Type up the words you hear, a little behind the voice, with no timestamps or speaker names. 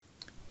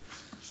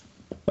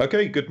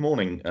Okay, good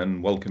morning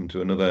and welcome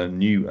to another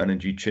New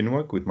Energy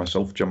Chinwag with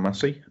myself, John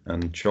Massey,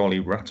 and Charlie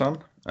Rattan.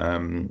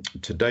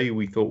 Today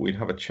we thought we'd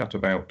have a chat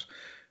about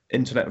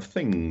Internet of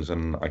Things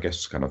and I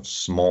guess kind of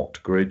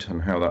smart grid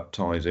and how that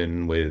ties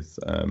in with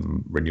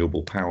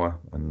renewable power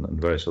and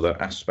various other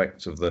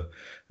aspects of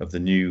the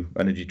new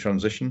energy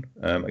transition.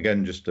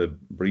 Again, just to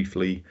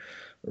briefly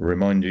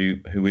remind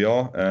you who we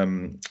are.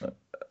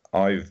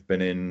 I've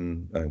been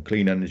in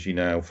clean energy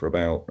now for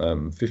about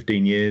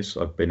 15 years.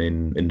 I've been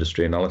in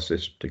industry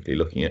analysis,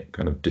 particularly looking at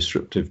kind of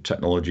disruptive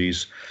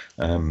technologies,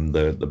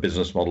 the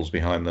business models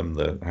behind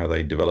them, how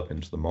they develop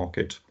into the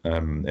market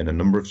in a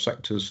number of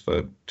sectors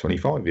for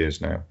 25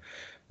 years now.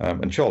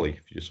 And Charlie,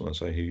 if you just want to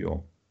say who you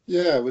are.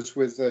 Yeah, I was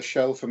with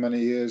Shell for many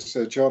years,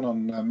 John,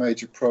 on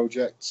major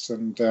projects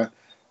and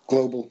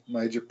global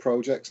major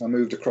projects. I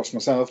moved across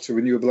myself to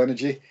renewable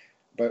energy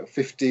about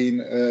 15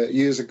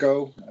 years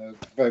ago,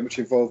 very much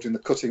involved in the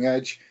cutting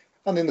edge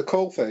and in the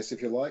coalface,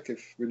 if you like,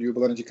 if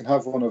renewable energy can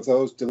have one of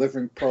those,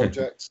 delivering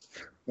projects,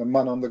 the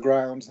man on the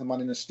ground, the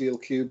man in a steel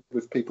cube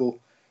with people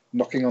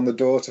knocking on the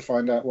door to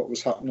find out what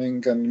was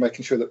happening and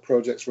making sure that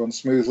projects run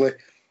smoothly.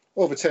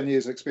 Over 10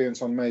 years of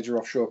experience on major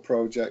offshore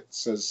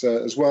projects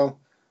as well.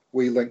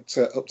 We linked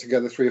up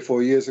together 3 or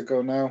 4 years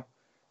ago now.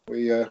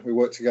 We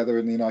worked together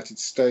in the United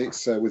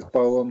States with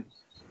BOEM,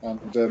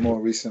 and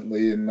more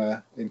recently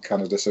in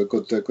Canada. So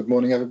good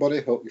morning, everybody.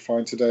 Hope you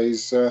find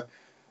today's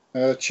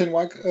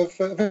chinwag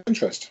of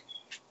interest.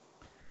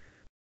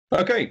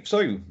 Okay,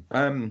 so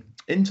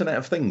Internet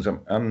of Things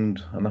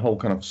and the whole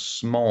kind of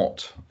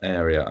smart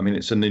area. I mean,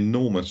 it's an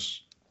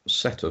enormous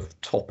set of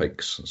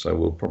topics, so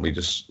we'll probably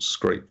just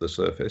scrape the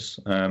surface.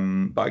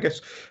 But I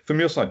guess from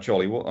your side,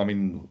 Charlie,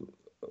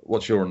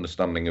 what's your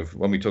understanding of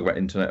when we talk about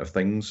Internet of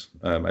Things?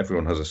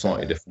 Everyone has a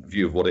slightly different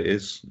view of what it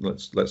is.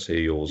 Let's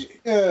hear yours.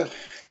 Yeah.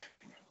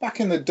 Back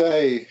in the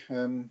day,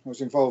 I was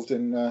involved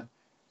in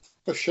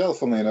Shell,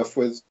 funnily enough,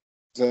 with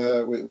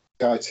the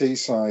IT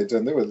side,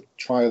 and they were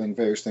trialing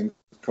various things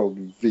called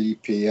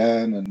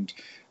VPN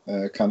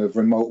and kind of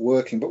remote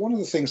working. But one of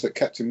the things that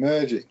kept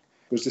emerging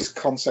was this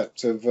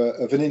concept of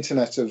an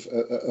Internet of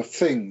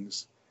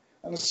Things.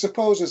 And I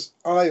suppose, as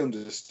I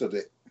understood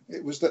it,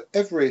 it was that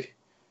every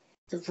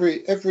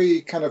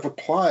kind of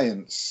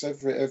appliance,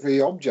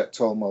 every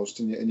object almost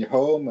in your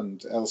home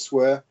and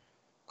elsewhere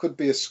could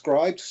be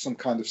ascribed to some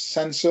kind of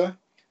sensor,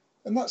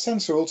 and that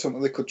sensor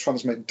ultimately could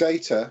transmit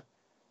data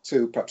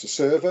to perhaps a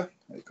server.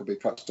 It could be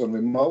perhaps done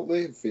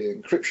remotely via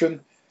encryption,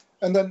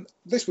 and then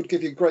this would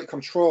give you great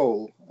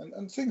control.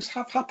 And things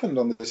have happened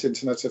on this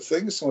Internet of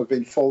Things. Some have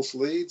been false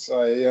leads.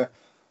 I've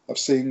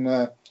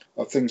seen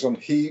things on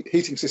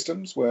heating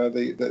systems where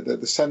the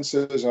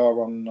sensors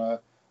are on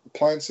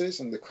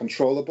appliances and they're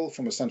controllable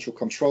from a central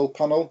control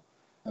panel,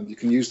 and you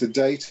can use the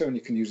data and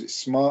you can use it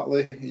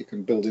smartly. You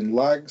can build in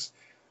lags.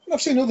 And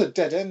I've seen other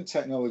dead-end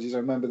technologies. I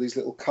remember these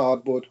little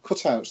cardboard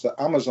cutouts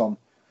that Amazon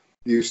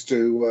used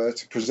to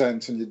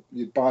present, and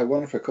you'd buy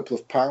one for a couple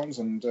of pounds,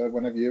 and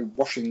whenever your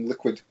washing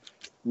liquid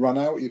ran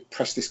out, you'd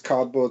press this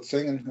cardboard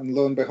thing, and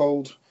lo and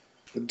behold,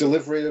 the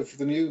delivery of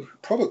the new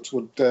product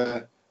would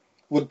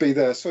be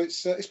there. So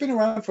it's been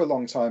around for a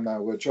long time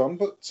now, John.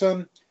 But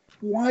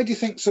why do you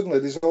think suddenly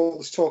there's all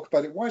this talk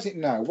about it? Why is it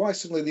now? Why is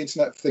suddenly the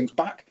Internet of Things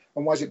back,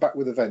 and why is it back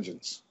with a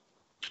vengeance?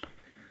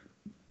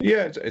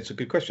 Yeah, it's a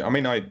good question. I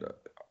mean,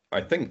 I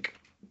think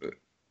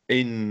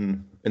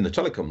in the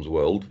telecoms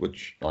world,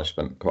 which I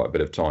spent quite a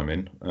bit of time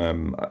in,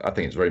 I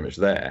think it's very much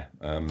there.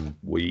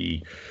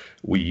 We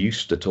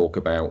used to talk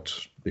about,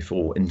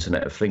 before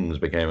Internet of Things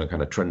became a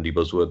kind of trendy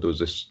buzzword, there was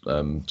this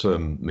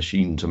term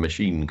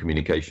machine-to-machine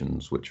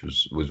communications, which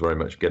was very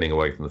much getting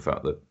away from the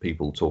fact that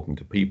people talking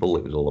to people.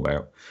 It was all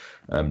about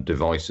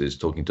devices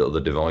talking to other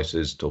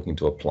devices, talking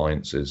to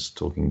appliances,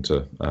 talking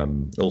to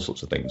all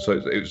sorts of things. So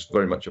it was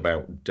very much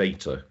about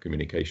data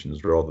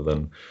communications rather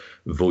than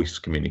voice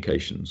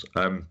communications.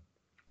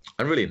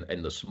 And really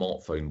in the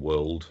smartphone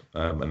world,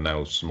 and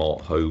now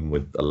smart home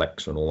with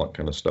Alexa and all that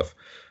kind of stuff,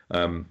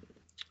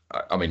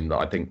 I mean,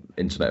 I think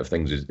Internet of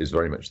Things is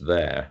very much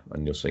there,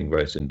 and you're seeing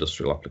various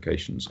industrial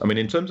applications. I mean,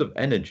 in terms of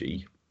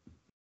energy,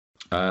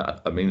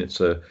 I mean,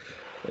 it's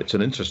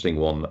an interesting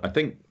one. I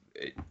think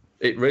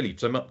it really,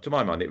 to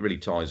my mind, it really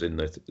ties in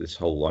this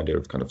whole idea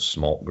of kind of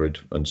smart grid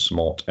and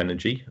smart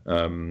energy.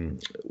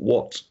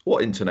 What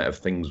Internet of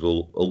Things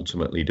will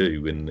ultimately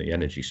do in the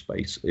energy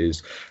space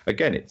is,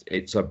 again,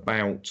 it's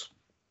about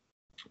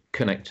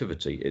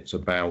connectivity. It's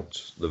about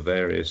the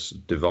various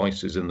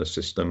devices in the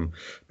system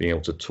being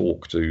able to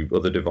talk to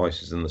other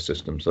devices in the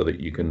system so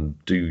that you can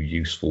do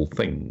useful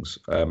things.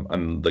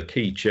 And the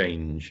key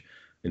change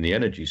in the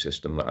energy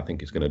system that I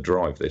think is going to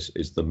drive this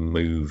is the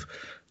move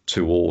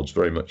towards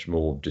very much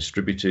more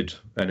distributed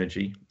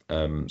energy.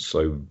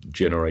 So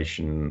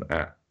generation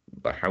at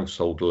the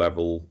household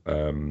level,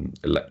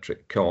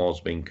 electric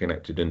cars being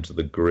connected into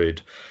the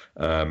grid.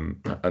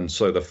 And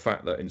so the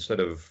fact that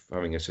instead of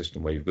having a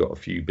system where you've got a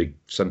few big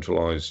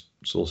centralized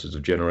sources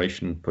of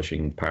generation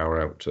pushing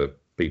power out to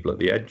people at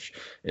the edge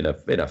in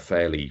a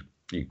fairly,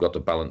 you've got to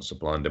balance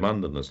supply and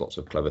demand, and there's lots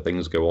of clever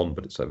things go on,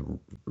 but it's a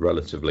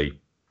relatively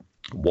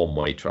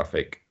one-way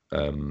traffic,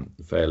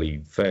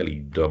 fairly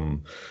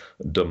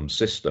dumb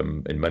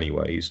system in many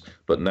ways.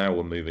 But now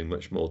we're moving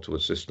much more to a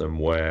system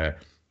where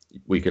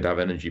we could have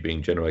energy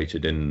being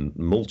generated in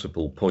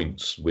multiple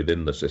points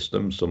within the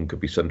system. Some could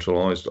be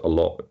centralized. A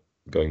lot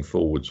going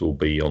forwards will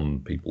be on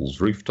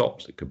people's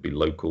rooftops. It could be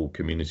local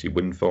community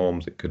wind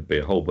farms. It could be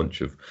a whole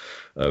bunch of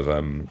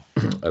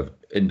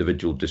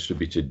individual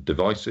distributed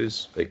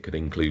devices. It could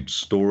include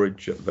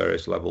storage at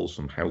various levels,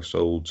 from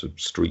household to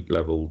street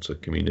level to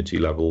community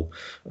level,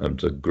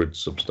 to grid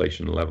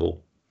substation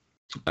level.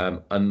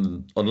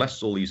 And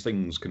unless all these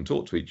things can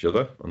talk to each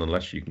other, and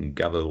unless you can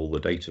gather all the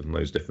data from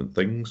those different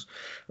things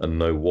and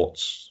know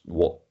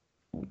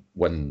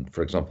when,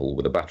 for example,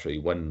 with a battery,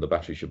 when the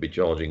battery should be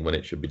charging, when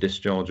it should be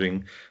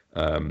discharging,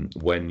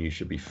 when you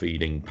should be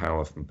feeding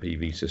power from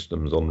PV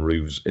systems on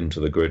roofs into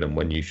the grid, and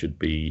when you should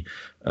be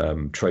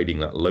trading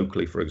that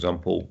locally, for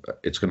example,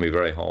 it's going to be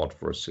very hard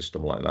for a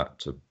system like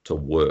that to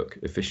work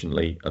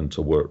efficiently and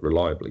to work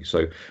reliably.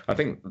 So I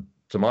think,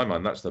 to my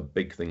mind, that's the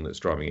big thing that's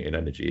driving it in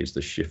energy, is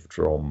the shift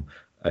from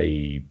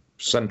a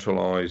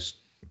centralized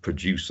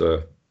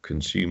producer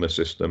consumer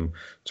system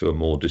to a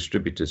more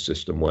distributed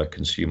system where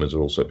consumers are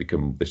also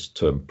become this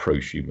term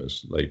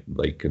prosumers.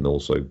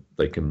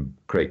 They can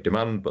create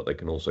demand, but they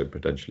can also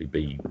potentially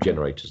be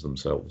generators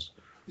themselves.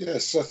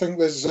 Yes, I think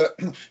there's a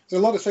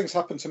lot of things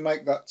happen to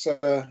make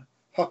that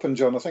happen,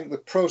 John. I think the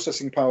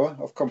processing power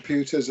of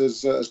computers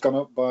has gone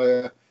up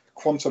by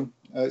quantum.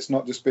 It's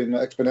not just been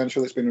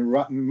exponential; it's been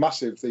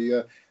massive.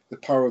 The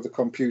power of the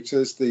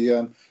computers,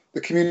 the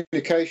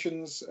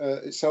communications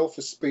itself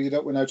has speeded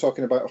up. We're now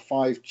talking about a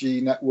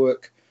 5G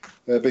network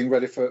being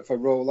ready for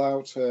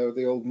rollout.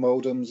 The old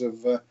modems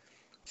of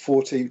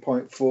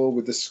 14.4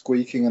 with the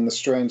squeaking and the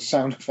strange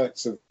sound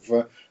effects of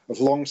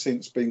long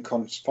since been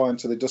confined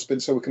to the dustbin,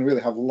 so we can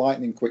really have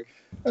lightning quick.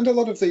 And a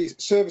lot of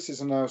these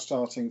services are now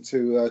starting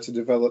to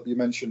develop. You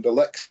mentioned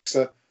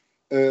Alexa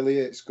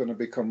earlier. It's going to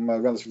become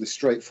relatively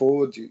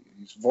straightforward. You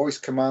use voice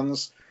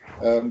commands.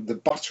 The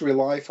battery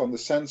life on the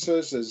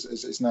sensors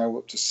is now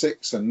up to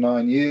 6 and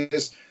 9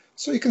 years.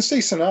 So you can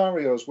see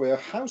scenarios where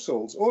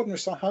ordinary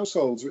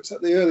households, it's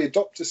at the early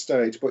adopter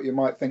stage, but you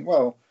might think,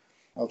 well,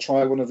 I'll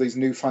try one of these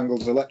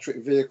newfangled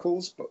electric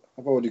vehicles, but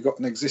I've already got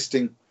an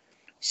existing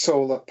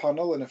solar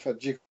panel, and if I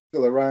jiggle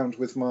around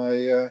with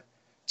my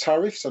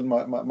tariffs and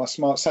my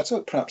smart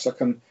setup, perhaps I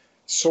can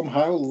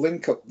somehow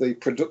link up the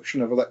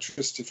production of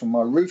electricity from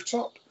my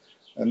rooftop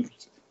and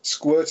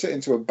squirt it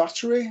into a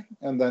battery,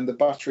 and then the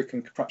battery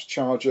can perhaps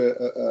charge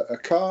a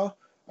car.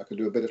 I could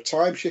do a bit of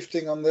time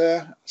shifting on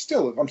there.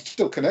 I'm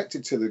still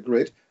connected to the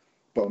grid,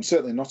 but I'm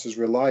certainly not as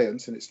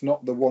reliant, and it's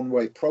not the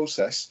one-way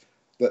process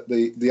that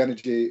the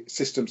energy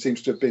system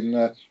seems to have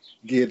been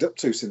geared up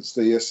to since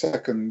the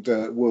Second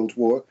World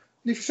War.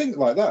 And if you think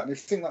like that, and if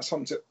you think that's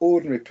something to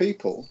ordinary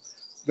people,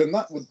 then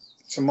that would,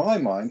 to my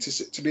mind,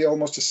 to be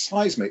almost a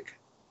seismic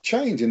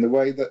change in the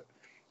way that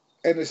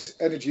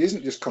energy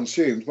isn't just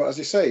consumed, but as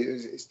you say,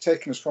 it's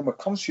taken us from a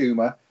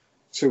consumer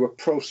to a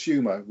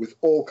prosumer, with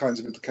all kinds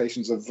of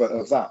implications of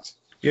that.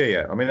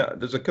 Yeah. I mean,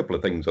 there's a couple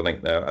of things I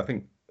think there. I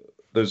think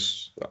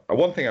there's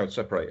one thing I would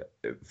separate.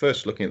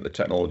 First, looking at the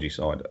technology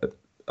side,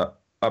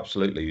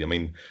 absolutely. I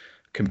mean,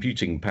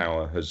 computing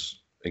power has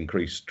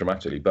increased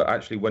dramatically, but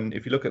actually,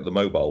 if you look at the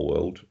mobile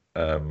world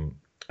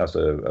as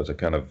a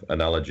kind of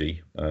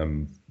analogy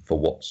for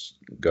what's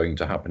going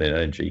to happen in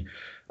energy,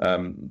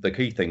 the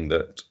key thing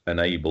that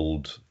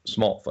enabled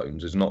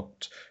smartphones is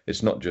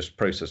it's not just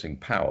processing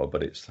power,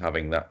 but it's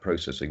having that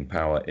processing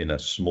power in a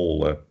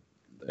smaller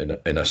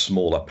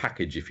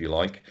package, if you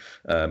like,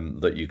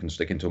 that you can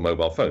stick into a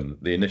mobile phone.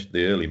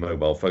 The early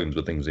mobile phones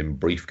were things in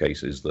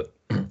briefcases that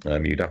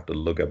you'd have to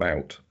lug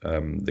about.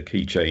 The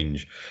key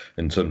change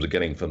in terms of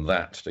getting from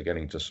that to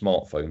getting to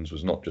smartphones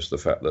was not just the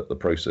fact that the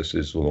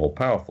processors were more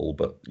powerful,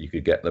 but you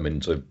could get them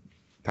into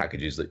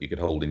packages that you could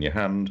hold in your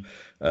hand.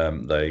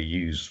 They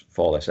use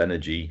far less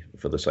energy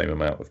for the same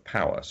amount of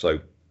power. So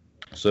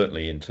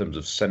certainly in terms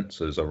of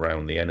sensors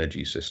around the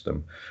energy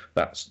system,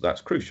 that's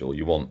crucial.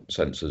 You want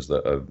sensors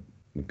that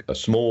are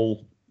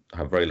small,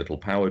 have very little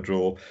power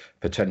draw,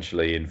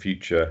 potentially in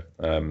future,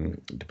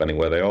 depending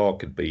where they are,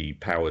 could be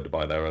powered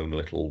by their own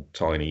little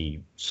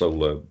tiny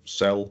solar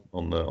cell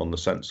on the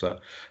sensor.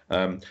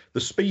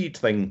 The speed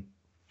thing,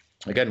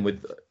 again,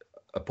 with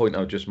a point I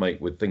would just make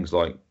with things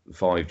like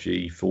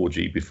 5G,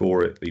 4G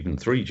before it, even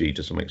 3G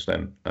to some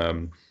extent,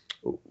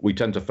 we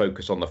tend to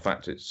focus on the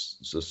fact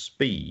it's the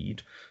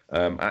speed.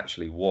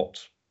 Actually,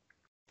 what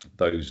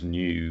those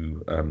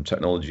new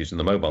technologies in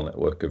the mobile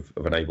network have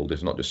enabled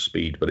is not just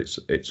speed, but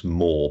it's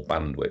more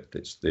bandwidth.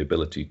 It's the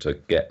ability to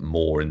get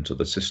more into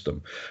the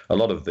system. A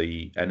lot of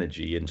the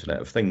energy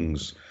Internet of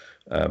Things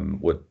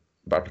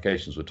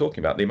applications we're talking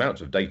about, the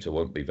amounts of data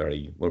won't be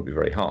very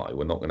high.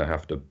 We're not going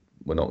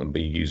to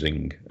be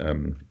using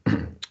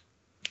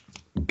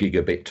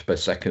gigabit per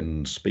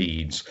second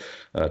speeds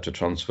to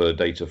transfer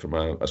data from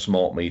a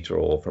smart meter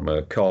or from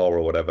a car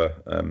or whatever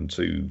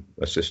to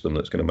a system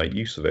that's going to make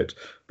use of it.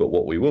 But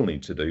what we will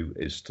need to do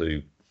is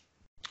to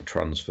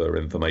transfer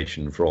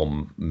information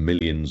from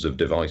millions of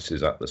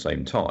devices at the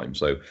same time.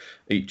 So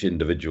each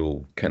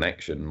individual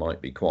connection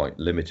might be quite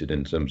limited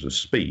in terms of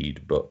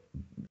speed, but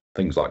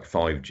things like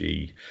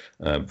 5G,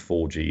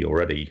 4G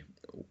already,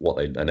 what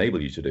they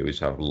enable you to do is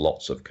have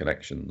lots of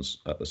connections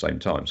at the same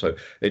time. So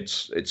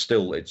it's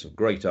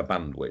greater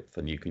bandwidth,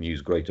 and you can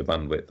use greater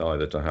bandwidth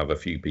either to have a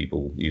few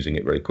people using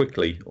it very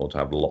quickly or to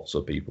have lots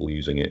of people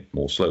using it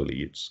more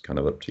slowly. It's kind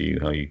of up to you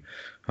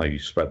how you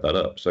spread that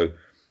up. So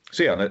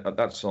yeah,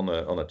 that's on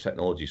a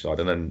technology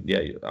side. And then yeah,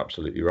 you're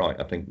absolutely right.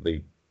 I think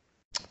the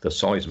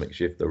seismic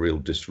shift, the real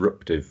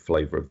disruptive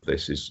flavor of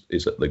this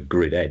is at the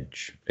grid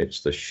edge.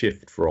 It's the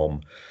shift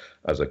from,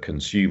 as a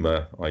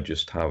consumer, I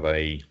just have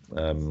a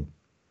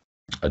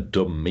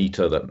dumb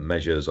meter that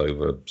measures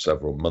over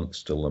several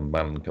months till the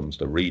man comes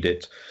to read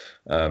it,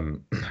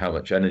 how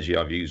much energy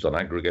I've used on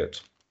aggregate.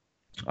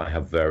 I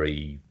have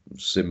very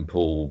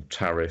simple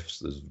tariffs.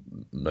 There's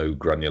no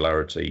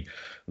granularity.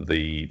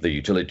 The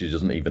utility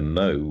doesn't even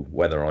know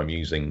whether I'm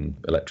using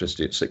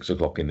electricity at 6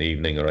 o'clock in the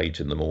evening or 8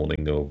 in the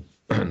morning or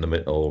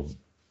or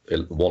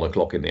 1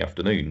 o'clock in the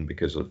afternoon,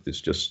 because it's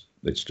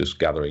just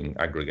gathering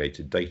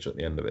aggregated data at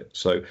the end of it.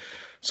 So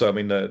I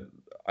mean,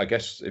 I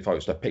guess if I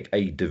was to pick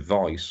a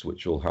device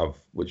which will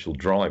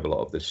drive a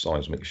lot of this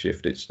seismic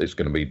shift, it's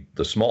going to be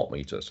the smart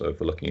meter. So if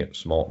we're looking at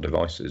smart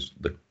devices,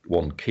 the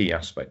one key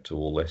aspect to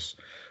all this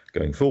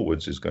going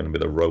forwards is going to be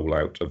the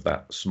rollout of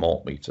that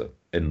smart meter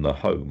in the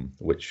home,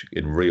 which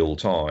in real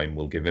time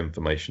will give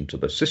information to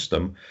the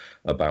system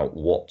about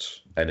what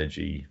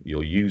energy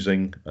you're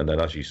using. And then,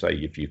 as you say,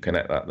 if you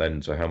connect that then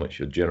to how much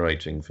you're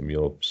generating from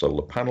your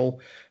solar panel,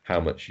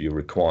 how much you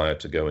require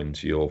to go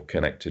into your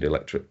connected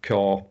electric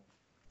car,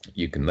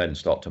 you can then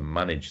start to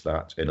manage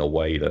that in a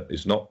way that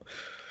is not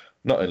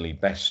only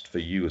best for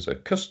you as a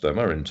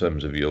customer in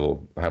terms of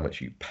how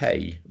much you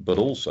pay, but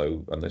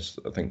also, and this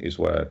I think is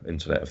where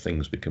Internet of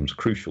Things becomes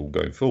crucial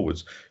going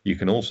forwards, you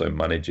can also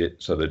manage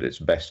it so that it's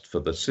best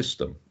for the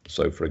system.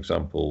 So for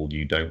example,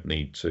 you don't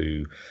need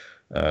to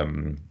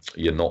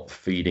you're not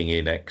feeding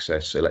in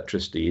excess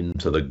electricity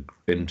into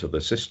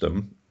the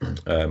system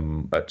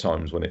at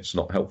times when it's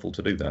not helpful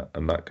to do that,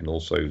 and that can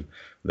also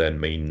then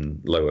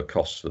mean lower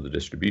costs for the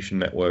distribution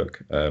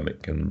network.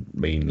 It can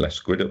mean less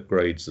grid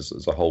upgrades.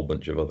 There's a whole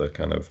bunch of other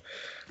kind of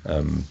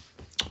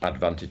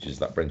advantages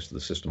that brings to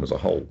the system as a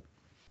whole.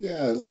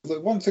 Yeah, the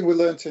one thing we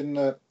learnt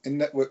in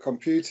network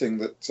computing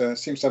that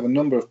seems to have a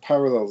number of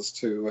parallels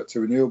to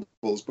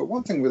renewables, but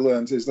one thing we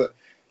learned is that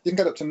you can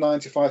get up to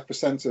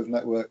 95% of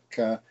network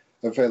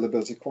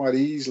availability quite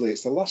easily.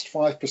 It's the last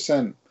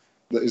 5%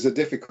 that is the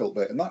difficult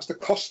bit, and that's the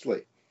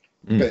costly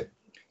bit.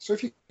 So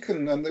if you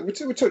can, and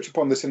we touch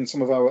upon this in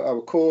some of our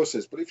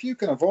courses, but if you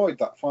can avoid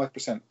that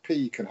 5%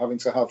 peak and having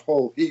to have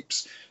whole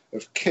heaps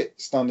of kit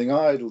standing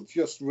idle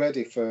just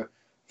ready for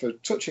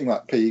touching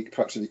that peak,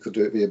 perhaps if you could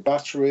do it via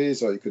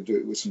batteries, or you could do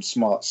it with some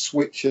smart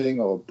switching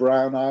or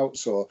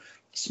brownouts or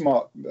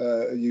smart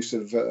use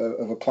of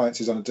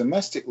appliances on a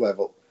domestic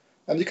level.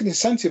 And you can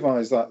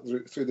incentivize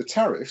that through the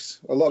tariffs,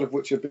 a lot of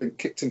which have been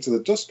kicked into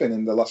the dustbin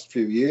in the last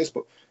few years,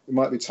 but it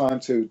might be time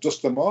to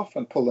dust them off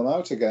and pull them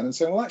out again and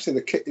say, well, actually,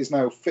 the kit is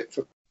now fit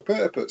for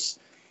purpose.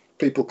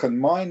 People can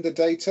mine the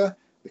data,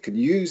 they can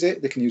use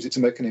it to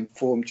make an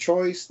informed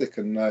choice, they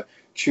can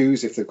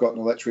choose if they've got an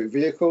electric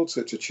vehicle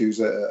to choose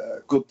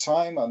a good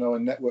time. I know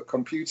in network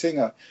computing,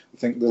 I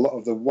think a lot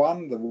of the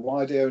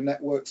wide area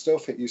network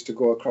stuff, it used to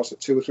go across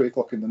at 2 or 3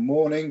 o'clock in the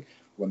morning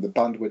when the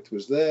bandwidth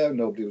was there,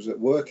 nobody was at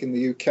work in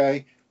the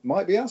UK,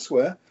 might be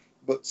elsewhere,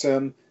 but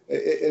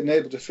it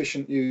enabled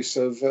efficient use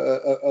of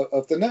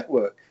the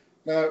network.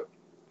 Now,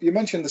 you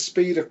mentioned the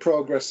speed of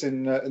progress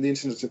in the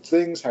Internet of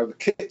Things, how the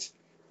kit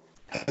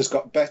has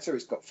got better,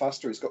 it's got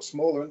faster, it's got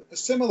smaller, and a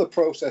similar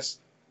process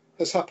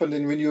has happened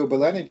in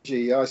renewable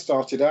energy. I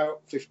started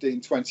out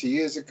 15, 20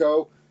 years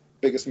ago.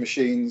 Biggest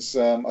machines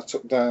I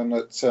took down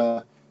at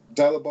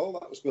Delabole,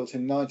 that was built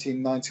in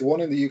 1991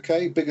 in the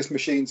UK, biggest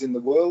machines in the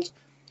world.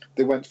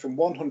 They went from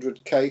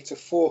 100k to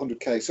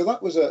 400k. So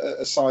that was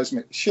a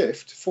seismic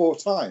shift 4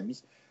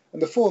 times.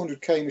 And the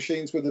 400k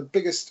machines were the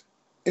biggest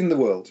in the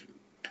world.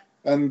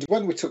 And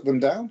when we took them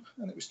down,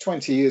 and it was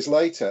 20 years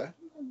later,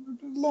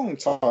 a long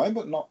time,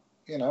 but not,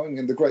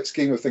 in the great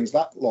scheme of things,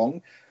 that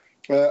long.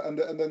 And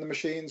then the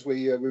machines,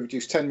 we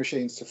reduced 10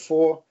 machines to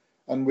 4,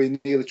 and we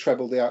nearly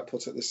trebled the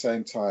output at the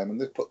same time. And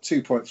they've put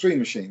 2.3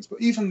 machines, but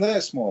even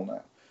they're small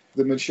now.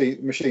 The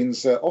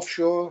machines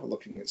offshore are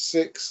looking at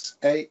 6,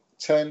 8,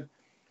 10,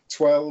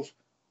 12,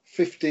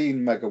 15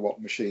 megawatt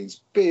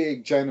machines,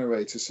 big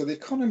generators. So the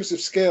economies of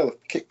scale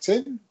have kicked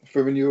in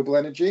for renewable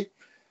energy,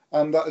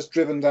 and that has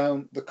driven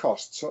down the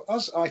cost. So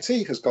as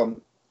IT has gone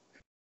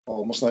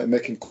almost like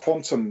making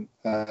quantum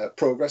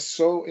progress,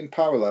 so in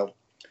parallel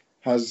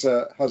has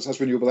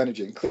renewable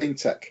energy and clean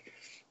tech.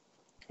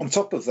 On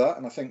top of that,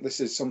 and I think this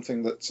is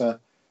something that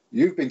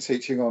you've been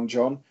teaching on,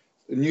 John,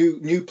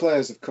 new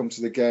players have come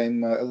to the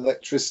game.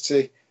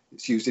 Electricity,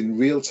 it's used in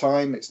real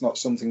time. It's not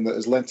something that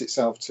has lent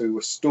itself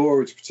to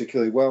storage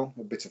particularly well,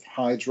 a bit of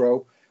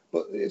hydro,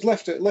 but it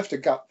left a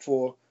gap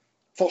for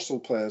fossil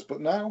players.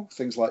 But now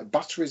things like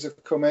batteries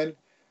have come in,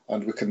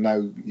 and we can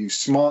now use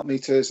smart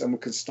meters, and we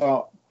can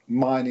start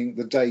mining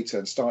the data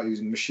and start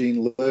using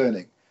machine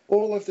learning.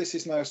 All of this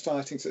is now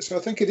starting to. So I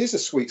think it is a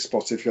sweet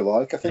spot, if you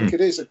like. I think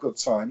it is a good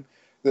time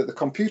that the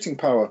computing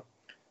power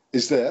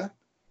is there,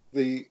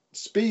 the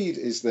speed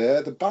is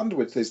there, the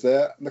bandwidth is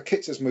there, and the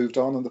kit has moved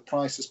on and the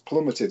price has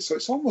plummeted. So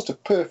it's almost a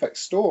perfect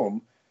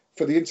storm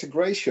for the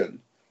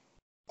integration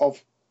of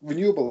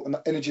renewable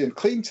energy and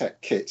clean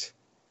tech kit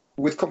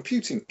with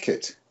computing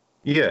kit.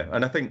 Yeah,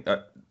 and I think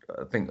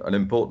an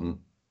important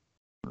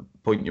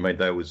point you made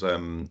there was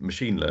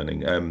machine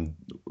learning,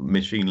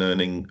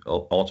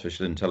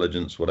 artificial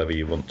intelligence, whatever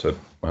you want to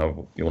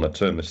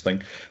term this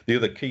thing. The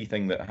other key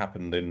thing that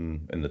happened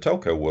in the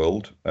telco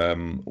world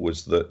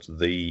was that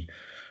the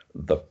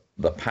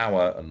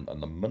power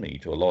and the money,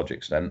 to a large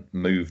extent,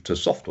 moved to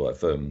software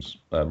firms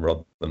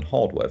rather than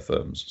hardware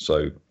firms.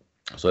 So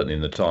certainly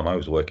in the time I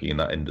was working in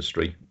that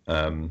industry,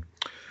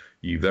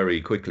 you very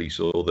quickly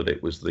saw that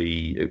it was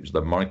the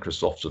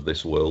Microsofts of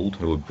this world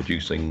who were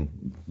producing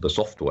the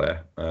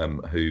software,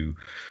 who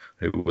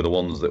were the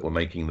ones that were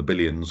making the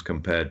billions,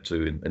 compared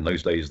to in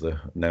those days the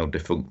now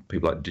defunct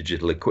people like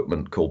Digital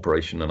Equipment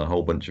Corporation and a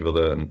whole bunch of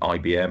other, and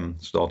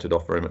IBM started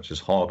off very much as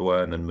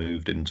hardware and then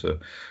moved into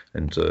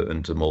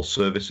more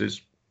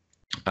services.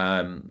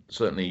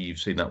 Certainly you've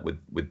seen that with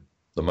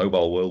the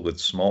mobile world with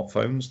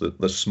smartphones.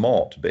 The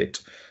smart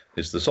bit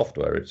is the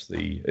software. It's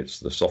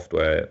the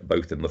software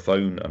both in the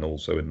phone and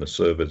also in the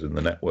servers in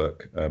the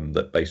network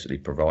that basically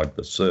provide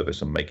the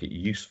service and make it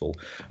useful.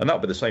 And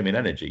that'll be the same in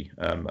energy.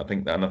 I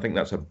think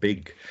that's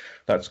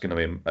going to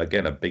be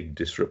again a big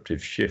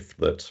disruptive shift.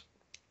 That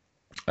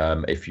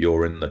if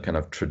you're in the kind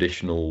of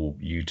traditional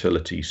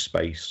utility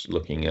space,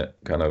 looking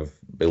at kind of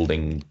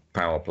building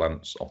power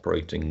plants,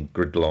 operating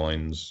grid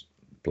lines,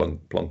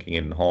 plunking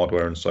in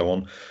hardware and so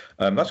on,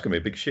 that's going to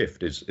be a big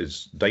shift.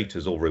 Is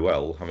data's all very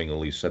well, having all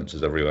these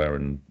sensors everywhere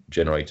and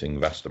generating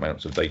vast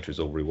amounts of data is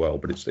all very well,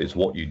 but it's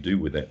what you do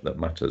with it that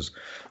matters,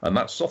 and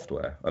that's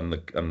software.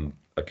 And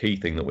a key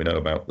thing that we know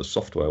about the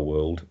software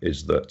world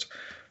is that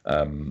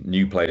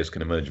new players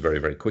can emerge very,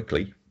 very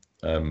quickly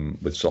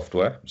with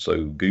software.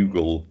 So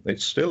Google,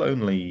 it's still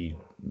only,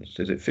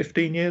 is it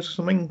 15 years or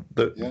something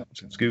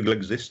since Google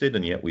existed,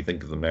 and yet we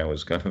think of them now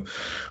as kind of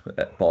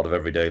part of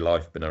everyday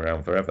life, been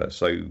around forever.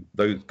 So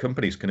those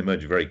companies can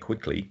emerge very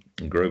quickly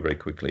and grow very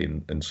quickly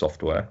in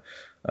software,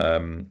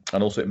 and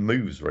also it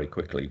moves very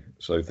quickly.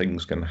 So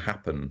things can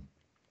happen,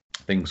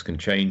 things can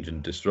change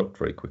and disrupt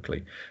very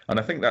quickly. And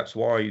I think that's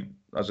why,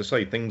 as I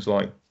say, things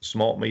like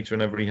smart meter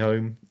in every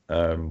home,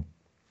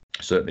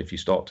 certainly if you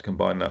start to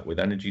combine that with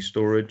energy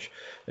storage,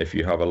 if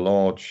you have a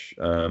large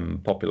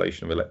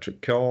population of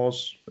electric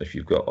cars, if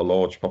you've got a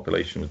large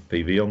population with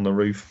PV on the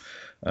roof,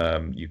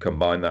 you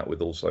combine that with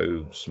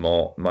also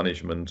smart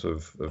management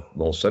of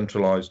more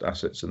centralized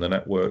assets in the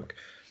network.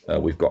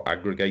 We've got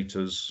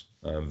aggregators,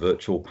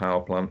 virtual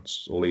power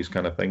plants, all these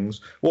kind of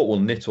things. What will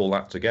knit all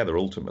that together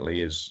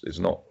ultimately is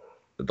not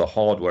the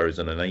hardware is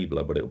an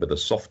enabler, but it'll be the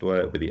software,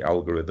 it'll be the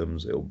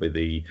algorithms, it'll be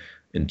the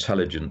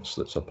intelligence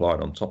that's applied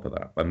on top of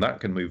that. And that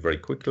can move very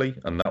quickly,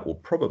 and that will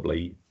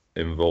probably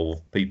involve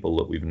people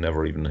that we've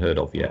never even heard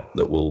of yet,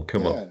 that will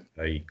come up with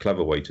a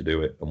clever way to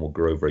do it and will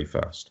grow very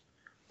fast.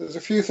 There's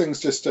a few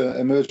things just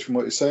emerged from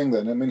what you're saying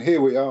then. I mean,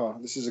 here we are.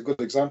 This is a good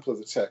example of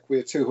the tech.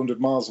 We're 200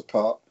 miles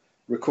apart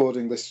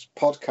recording this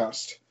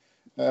podcast.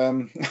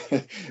 In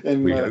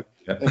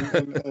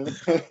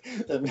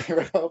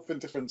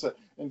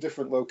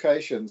different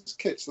locations,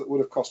 kits that would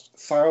have cost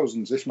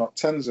thousands, if not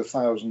tens of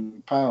thousands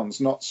of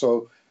pounds, not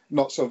so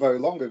very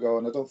long ago.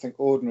 And I don't think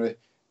ordinary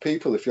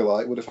people, if you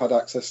like, would have had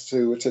access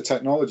to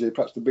technology.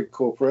 Perhaps the big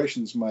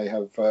corporations may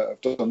have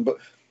done. But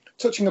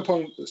touching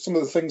upon some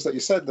of the things that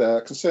you said there,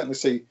 I can certainly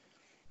see.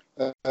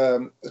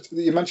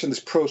 You mentioned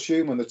this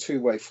prosumer and the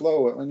two-way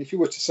flow. And if you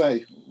were to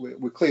say,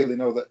 we clearly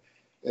know that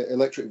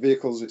electric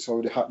vehicles, it's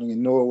already happening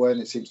in Norway,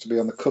 and it seems to be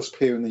on the cusp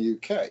here in the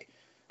UK.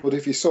 But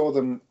if you saw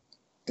them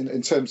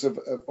in terms of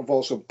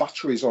also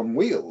batteries on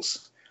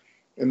wheels,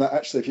 in that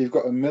actually if you've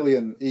got 1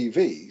 million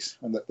EVs,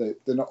 and that they're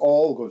not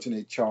all going to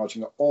need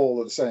charging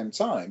all at the same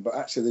time, but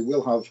actually they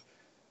will have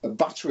a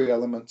battery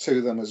element to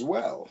them as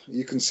well.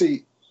 You can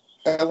see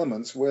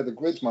elements where the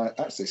grid might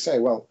actually say,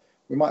 well,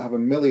 we might have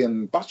 1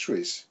 million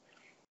batteries,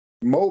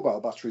 mobile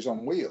batteries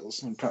on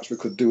wheels, and perhaps we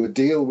could do a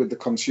deal with the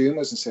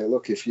consumers and say,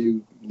 look, if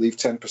you leave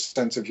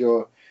 10% of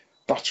your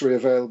battery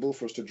available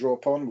for us to draw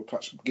upon, we'll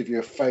perhaps give you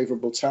a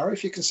favourable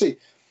tariff. You can see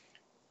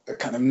a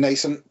kind of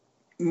nascent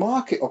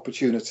market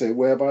opportunity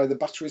whereby the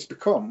batteries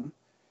become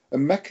a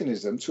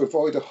mechanism to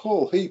avoid a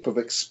whole heap of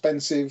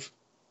expensive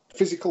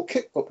physical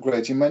kit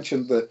upgrades. You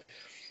mentioned the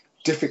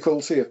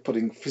difficulty of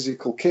putting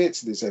physical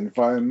kits, there's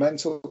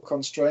environmental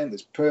constraint,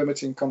 there's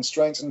permitting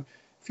constraints, and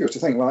if you were to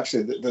think, well,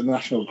 actually, the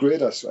national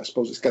grid, I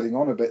suppose it's getting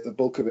on a bit, the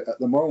bulk of it at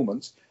the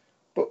moment,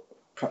 but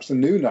perhaps the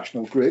new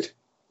national grid,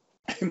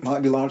 it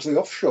might be largely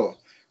offshore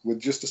with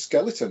just a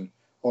skeleton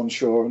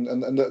onshore,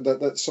 and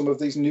that some of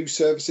these new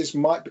services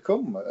might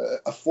become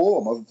a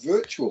form of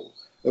virtual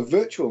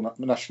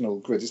national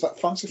grid. Is that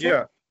fanciful?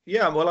 Yeah,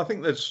 Yeah, well, I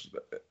think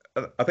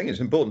it's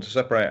important to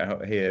separate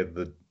out here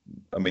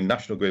I mean,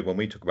 National Grid. When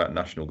we talk about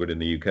National Grid in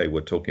the UK,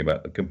 we're talking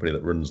about the company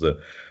that runs the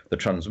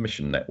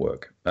transmission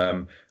network.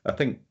 I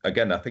think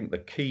a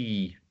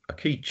key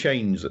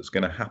change that's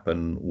going to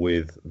happen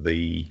with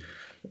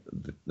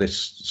this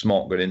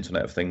smart grid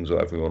Internet of Things,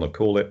 whatever we want to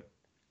call it.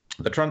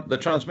 The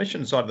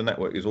transmission side of the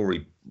network is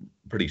already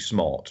pretty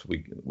smart.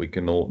 We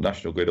can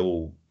National Grid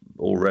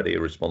already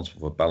are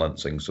responsible for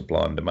balancing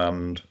supply and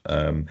demand,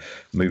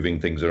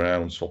 moving things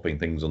around, swapping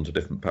things onto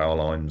different power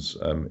lines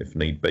if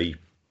need be.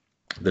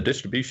 The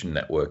distribution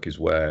network is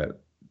where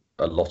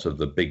a lot of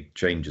the big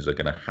changes are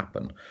going to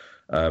happen.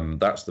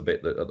 That's the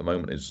bit that at the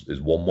moment is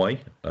one way,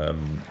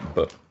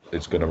 but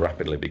it's going to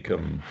rapidly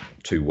become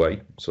two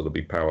way. So there'll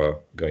be power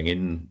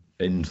going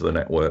into the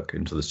network,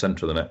 into the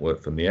center of the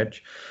network from the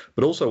edge.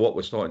 But also what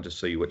we're starting to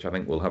see, which I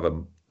think will have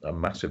a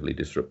massively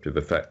disruptive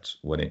effect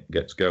when it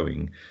gets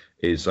going,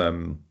 is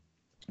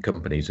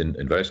companies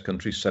in various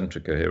countries,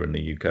 Centrica here in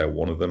the UK are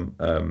one of them,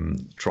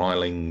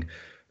 trialing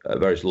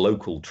various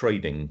local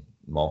trading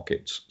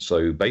markets.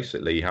 So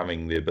basically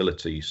having the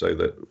ability so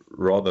that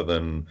rather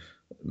than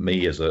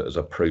me as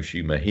a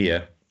prosumer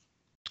here,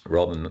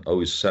 rather than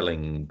always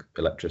selling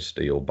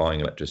electricity or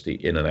buying electricity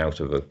in and out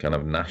of a kind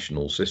of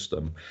national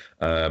system,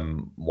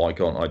 why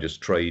can't I just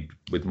trade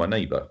with my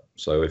neighbour?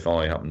 So if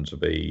I happen to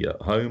be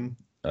at home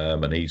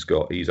and he's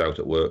out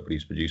at work but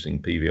he's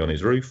producing PV on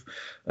his roof,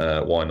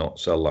 why not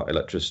sell that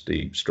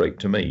electricity straight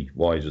to me?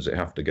 Why does it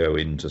have to go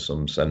into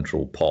some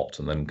central pot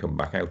and then come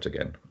back out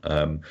again?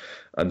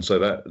 And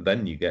so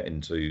then you get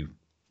into.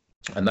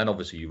 And then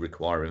obviously you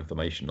require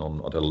information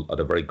at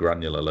a very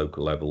granular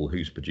local level: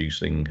 who's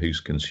producing, who's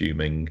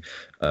consuming,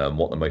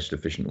 what the most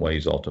efficient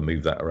ways are to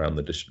move that around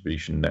the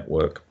distribution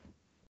network.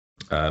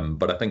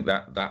 But I think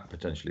that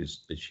potentially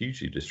is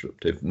hugely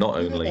disruptive, not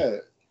only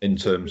in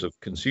terms of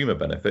consumer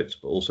benefits,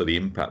 but also the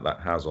impact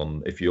that has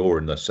on, if you're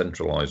in a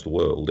centralized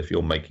world, if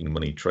you're making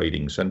money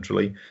trading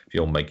centrally, if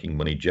you're making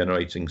money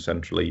generating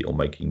centrally, or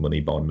making money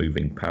by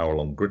moving power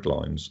along grid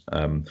lines.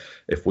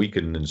 If we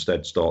can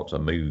instead start to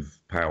move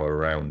power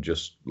around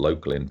just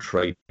locally and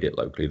trade it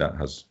locally, that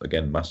has,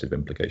 again, massive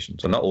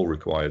implications. And that all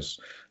requires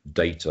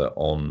data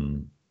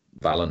on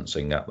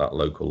balancing at that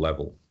local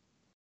level.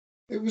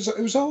 It was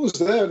always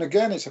there, and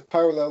again, it's a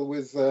parallel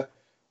with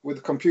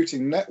the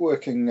computing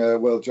networking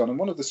world, John. And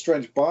one of the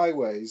strange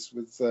byways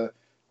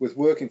with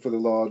working for the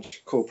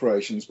large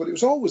corporations, but it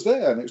was always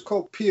there, and it was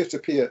called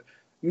peer-to-peer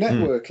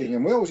networking,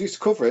 and we always used to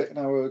cover it in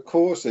our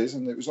courses,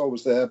 and it was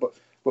always there, but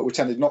we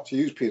tended not to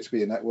use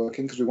peer-to-peer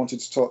networking because we wanted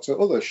to talk to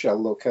other Shell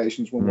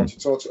locations, we wanted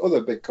to talk to other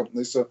big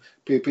companies. So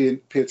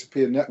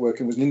peer-to-peer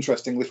networking was an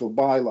interesting little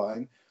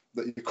byline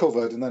that you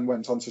covered, and then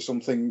went on to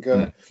something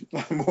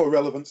more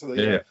relevant to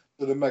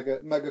the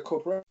mega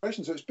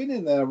corporation. So it's been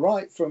in there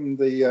right from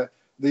the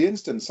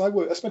instance.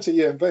 I spent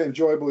a very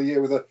enjoyable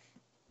year with a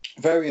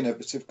very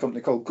innovative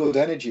company called Good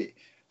Energy,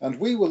 and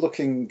we were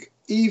looking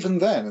even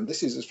then, and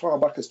this is as far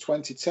back as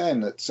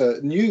 2010,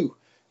 at new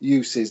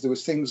uses. There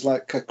was things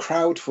like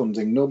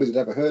crowdfunding. Nobody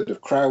had ever heard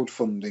of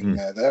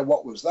crowdfunding there.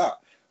 What was that?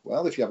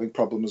 Well, if you're having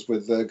problems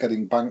with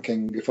getting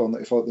banking, if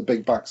the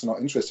big banks are not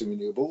interested in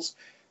renewables,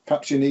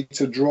 perhaps you need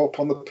to draw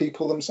upon the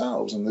people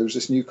themselves. And there was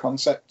this new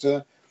concept,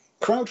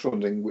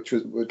 crowdfunding, which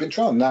was been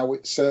tried. Now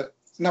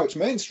it's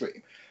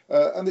mainstream.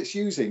 And it's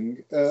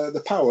using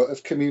the power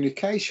of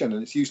communication,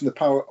 and it's using the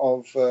power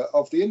of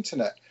the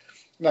internet.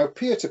 Now,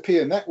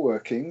 peer-to-peer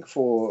networking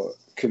for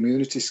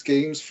community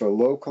schemes, for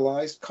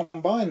localized,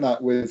 combine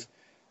that with,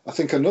 I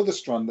think, another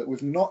strand that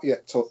we've not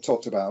yet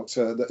talked about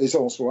that is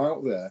also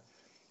out there,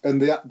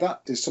 and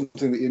that is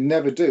something that you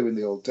never do in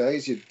the old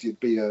days.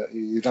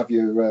 You'd have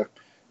your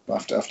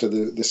after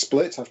the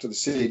split, after the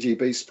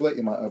CGB split,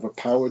 you might have a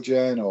power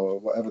gen or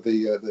whatever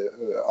the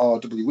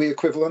RWE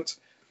equivalent.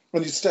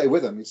 And you'd stay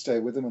with them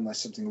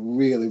unless something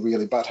really,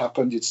 really bad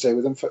happened. You'd stay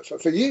with them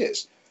for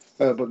years.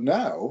 But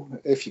now,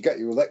 if you get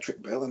your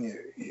electric bill and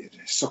you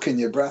suck in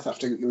your breath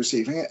after you're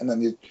receiving it, and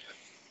then you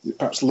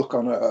perhaps look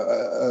on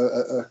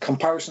a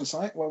comparison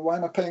site, well, why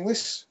am I paying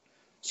this?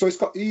 So it's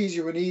got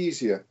easier and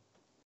easier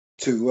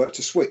to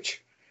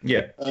switch.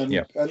 Yeah. And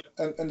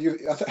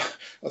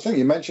I think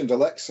you mentioned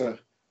Alexa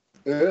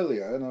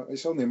earlier, and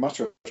it's only a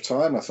matter of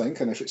time, I think.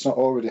 And if it's not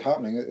already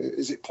happening,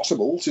 is it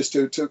possible just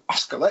to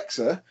ask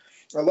Alexa,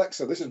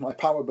 this is my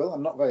power bill,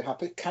 I'm not very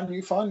happy, can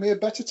you find me a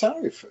better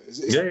tariff?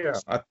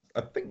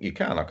 I think you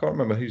can. I can't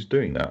remember who's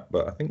doing that,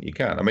 but I think you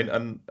can. I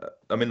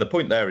mean, the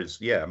point there is,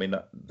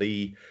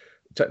 the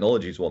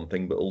technology is one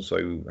thing, but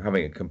also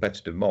having a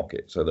competitive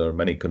market. So there are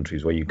many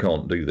countries where you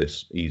can't do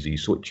this easy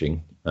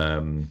switching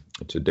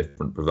to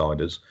different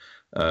providers.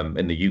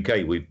 In the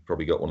UK, we've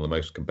probably got one of the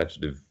most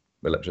competitive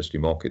electricity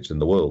markets in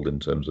the world in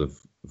terms of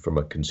from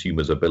a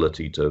consumer's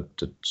ability to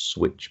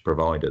switch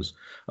providers.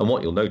 And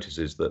what you'll notice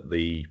is that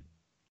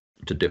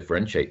to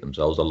differentiate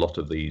themselves, a lot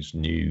of these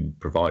new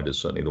providers,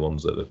 certainly the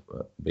ones that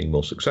are being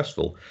more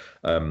successful,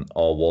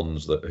 are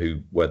ones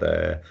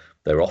where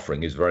their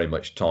offering is very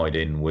much tied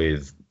in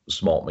with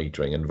smart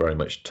metering and very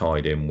much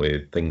tied in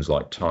with things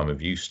like time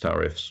of use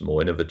tariffs,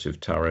 more innovative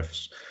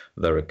tariffs.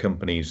 There are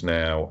companies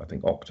now, I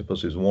think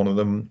Octopus is one of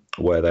them,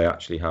 where they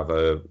actually have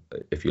a,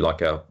 if you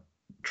like, a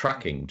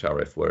tracking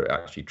tariff where it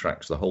actually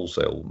tracks the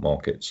wholesale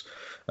markets.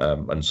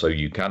 And so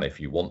you can, if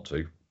you want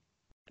to,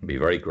 be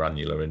very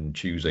granular in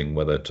choosing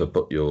whether to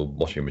put your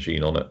washing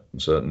machine on at a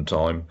certain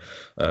time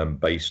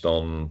based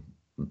on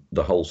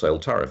the wholesale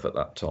tariff at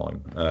that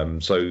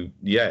time. So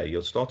yeah,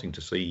 you're starting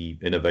to see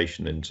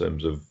innovation in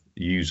terms of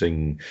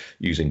using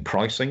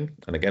pricing,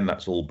 and again,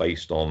 that's all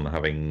based on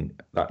having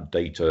that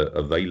data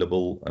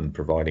available and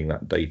providing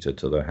that data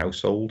to the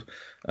household.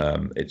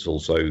 It's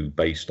also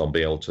based on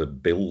being able to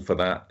bill for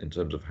that in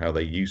terms of how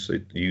they use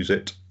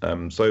it.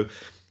 So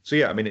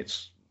yeah, I mean,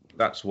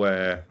 that's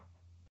where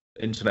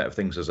Internet of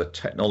Things as a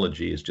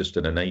technology is just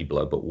an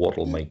enabler, but what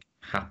will make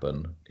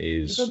happen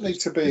is it doesn't need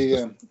to be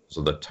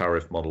so the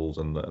tariff models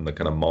and the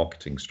kind of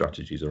marketing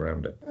strategies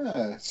around it.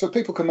 Yeah, so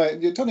people can make.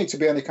 You don't need to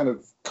be any kind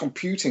of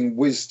computing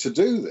whiz to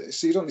do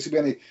this. You don't need to be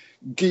any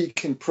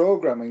geek in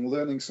programming,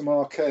 learning some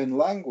arcane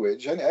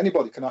language.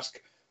 Anybody can ask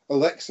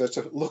Alexa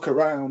to look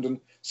around and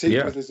see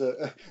if there's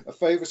a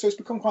favour. So it's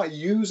become quite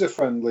user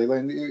friendly.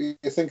 Like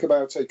you think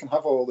about it, you can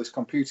have all this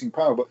computing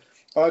power, but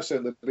I've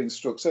certainly been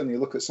struck. Certainly, you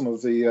look at some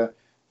of the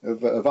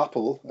of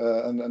Apple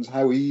and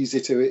how easy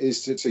it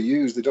is to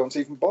use. They don't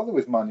even bother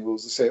with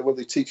manuals. They say, well,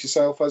 they teach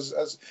yourself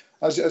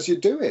as you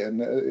do it,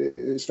 and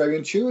it's very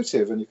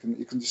intuitive. And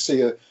you can just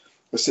see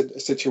a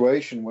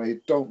situation where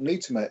you don't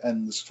need to make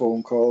endless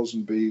phone calls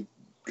and be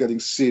getting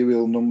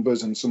serial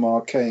numbers and some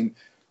arcane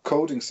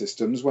coding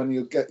systems when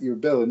you get your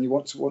bill and you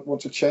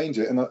want to change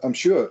it. And I'm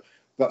sure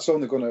that's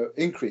only going to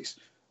increase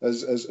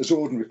as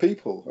ordinary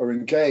people are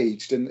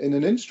engaged in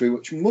an industry,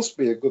 which must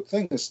be a good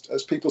thing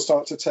as people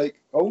start to take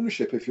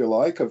ownership, if you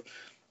like, of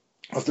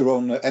their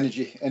own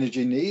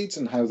energy needs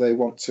and how they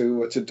want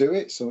to do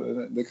it,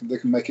 so they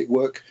can make it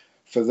work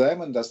for them.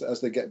 And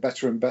as they get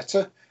better and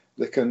better,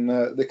 they can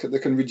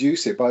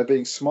reduce it by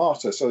being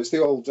smarter. So it's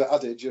the old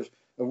adage of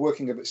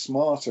working a bit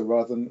smarter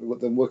rather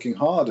than working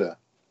harder.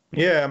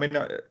 Yeah, I mean,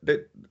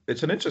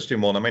 it's an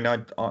interesting one. I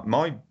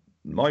mean,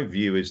 my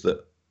view is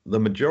that the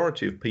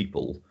majority of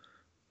people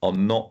are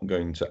not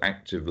going to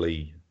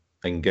actively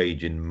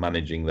engage in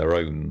managing their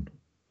own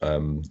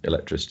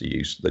electricity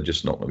use. They're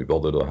just not going to be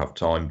bothered or have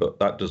time. But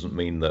that doesn't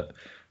mean that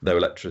their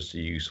electricity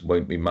use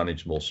won't be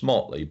managed more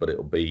smartly, but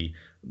it'll be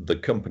the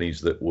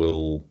companies that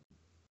will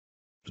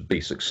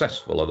be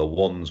successful are the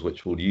ones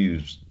which will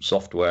use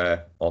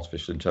software,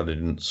 artificial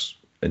intelligence,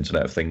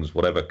 Internet of Things,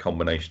 whatever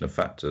combination of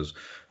factors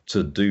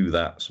to do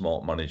that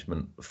smart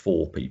management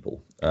for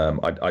people.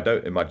 I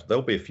don't imagine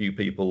there'll be a few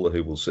people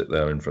who will sit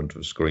there in front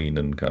of a screen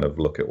and kind of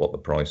look at what the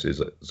price is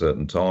at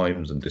certain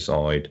times and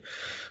decide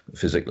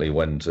physically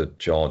when to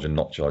charge and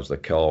not charge the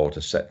car, or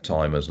to set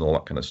timers and all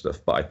that kind of stuff.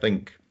 But I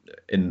think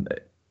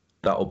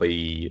that'll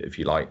be, if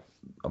you like,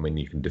 I mean,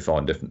 you can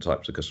define different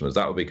types of customers.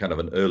 That will be kind of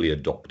an early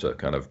adopter,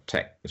 kind of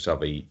tech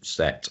savvy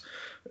set.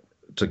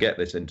 To get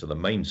this into the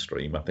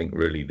mainstream, I think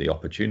really the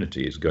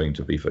opportunity is going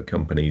to be for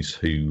companies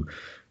who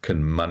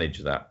can manage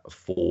that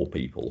for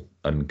people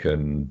and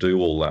can do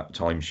all that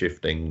time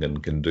shifting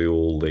and can do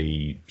all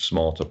the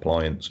smart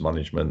appliance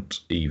management,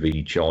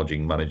 EV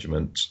charging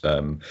management,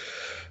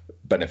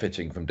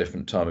 benefiting from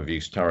different time of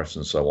use tariffs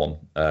and so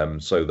on,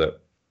 so that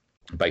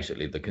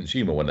basically the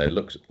consumer, when they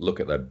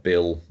look at their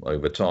bill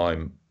over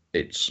time,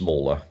 it's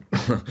smaller.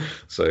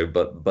 So,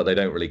 but they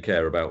don't really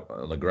care about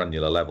on a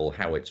granular level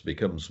how it's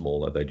become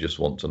smaller. They just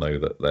want to know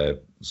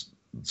that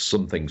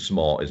something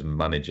smart is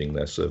managing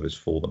their service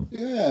for them.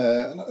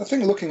 Yeah, and I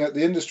think looking at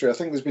the industry, I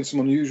think there's been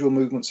some unusual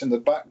movements in the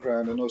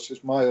background. I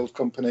noticed my old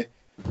company,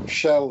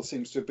 Shell,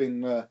 seems to have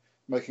been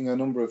making a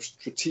number of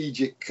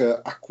strategic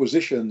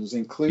acquisitions,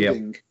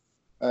 including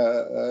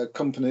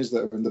companies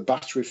that are in the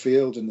battery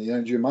field and the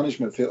energy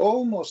management field,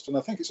 almost. And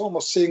I think it's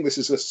almost seeing this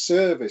as a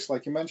service,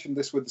 like you mentioned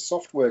this with the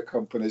software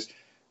companies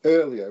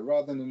earlier,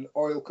 rather than an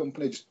oil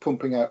company just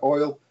pumping out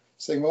oil,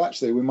 saying, well,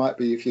 actually, we might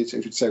be, if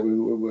you'd say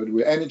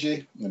we're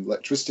energy, and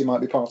electricity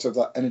might be part of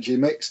that energy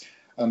mix,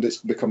 and it's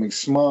becoming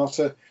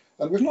smarter.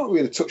 And we've not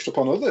really touched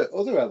upon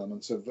other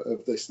elements of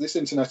this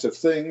Internet of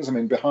Things. I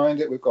mean,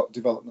 behind it, we've got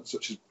developments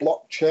such as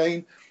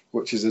blockchain,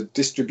 which is a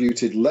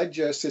distributed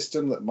ledger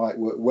system that might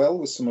work well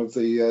with some of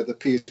the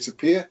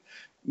peer-to-peer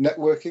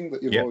networking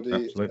that you've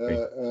already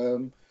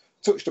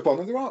touched upon.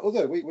 And there are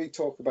other. We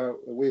talk about,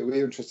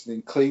 we're interested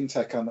in clean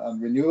tech and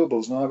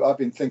renewables. And I've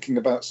been thinking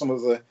about some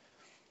of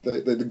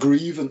the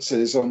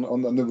grievances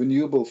on the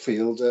renewable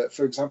field.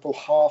 For example,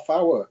 half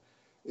hour.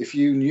 If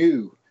you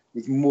knew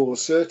with more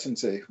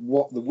certainty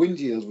what the wind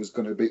yield was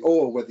going to be,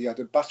 or whether you had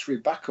a battery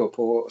backup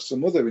or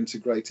some other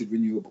integrated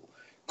renewable,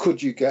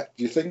 could you get,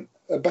 do you think,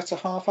 a better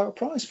half-hour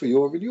price for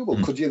your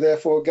renewable? Could you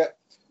therefore get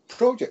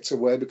projects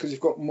away because you've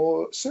got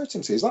more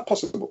certainty? Is that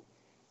possible?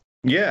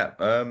 Yeah,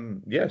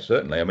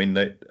 certainly. I mean,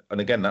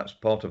 and again, that's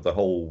part of the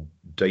whole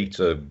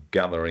data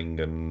gathering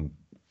and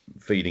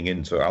feeding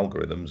into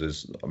algorithms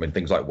is, I mean,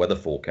 things like weather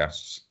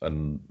forecasts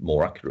and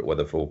more accurate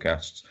weather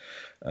forecasts.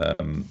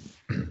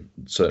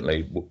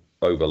 Certainly,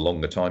 over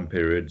longer time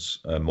periods,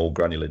 more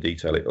granular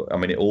detail.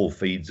 It all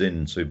feeds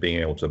into being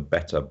able to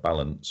better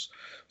balance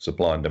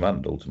supply and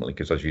demand ultimately,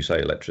 because as you say,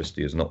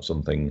 electricity is not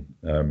something,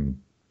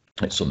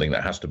 it's something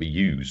that has to be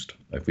used.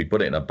 If we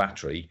put it in a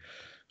battery,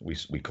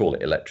 we call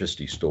it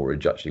electricity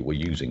storage. Actually, we're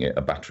using it.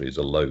 A battery is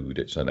a load.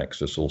 It's an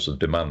extra source of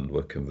demand.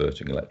 We're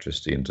converting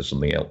electricity into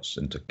something else,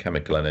 into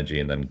chemical energy,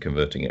 and then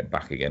converting it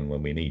back again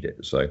when we need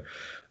it. So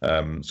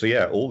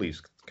yeah, all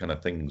these kind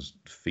of things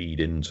feed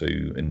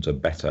into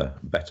better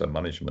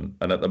management.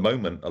 And at the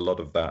moment, a lot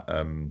of that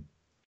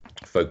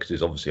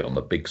focuses obviously on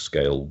the big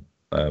scale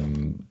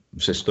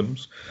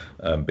systems,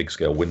 big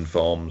scale wind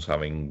farms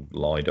having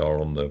LiDAR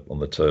on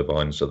the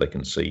turbines, so they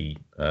can see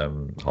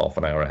half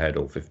an hour ahead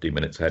or 15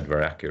 minutes ahead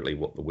very accurately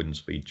what the wind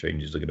speed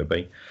changes are going to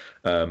be.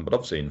 But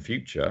obviously in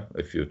future,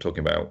 if you're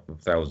talking about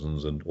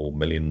thousands or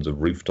millions of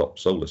rooftop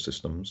solar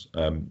systems,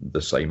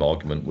 the same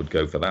argument would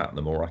go for that.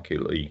 The more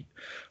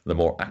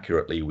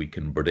accurately we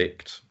can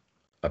predict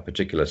a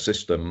particular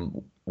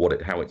system,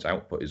 how its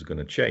output is going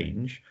to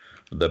change,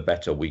 the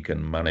better we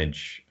can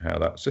manage how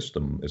that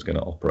system is going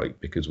to operate,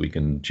 because we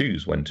can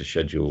choose when to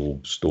schedule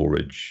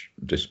storage,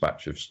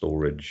 dispatch of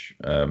storage,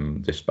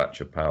 dispatch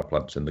of power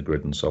plants in the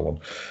grid, and so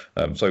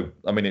on. So,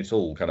 it's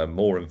all kind of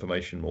more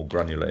information, more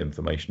granular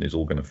information is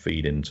all going to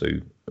feed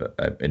into,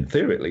 in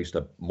theory at least,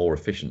 a more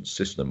efficient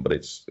system, but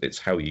it's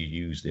how you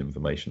use the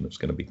information that's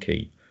going to be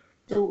key.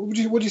 So would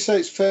you say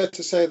it's fair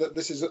to say that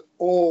this is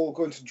all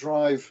going to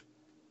drive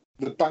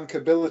the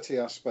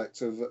bankability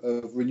aspect of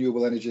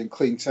renewable energy and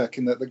clean tech,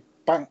 in that the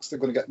banks, they're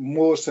going to get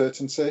more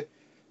certainty?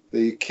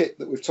 The kit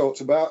that we've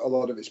talked about, a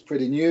lot of it's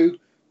pretty new,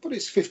 but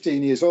it's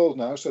 15 years old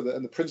now,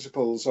 and the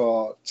principles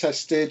are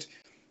tested.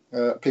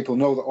 People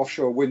know that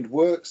offshore wind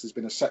works. There's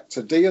been a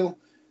sector deal.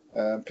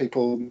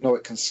 People know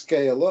it can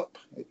scale up.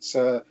 It's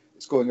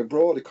going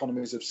abroad.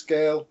 Economies of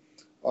scale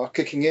are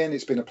kicking in.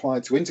 It's been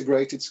applied to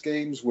integrated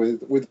schemes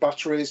with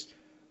batteries.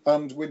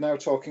 And we're now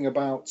talking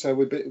about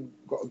we've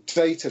got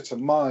data to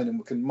mine, and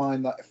we can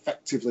mine that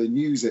effectively and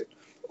use it,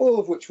 all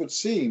of which would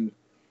seem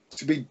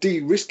to be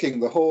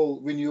de-risking the whole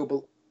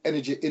renewable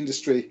energy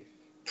industry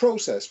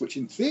process, which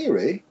in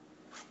theory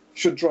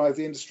should drive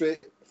the industry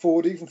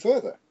forward even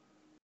further.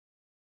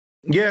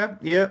 Yeah,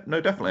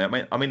 no,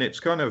 definitely. It's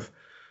kind of,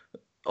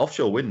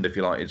 offshore wind, if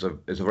you like, is a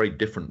very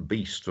different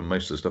beast from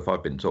most of the stuff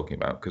I've been talking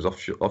about, because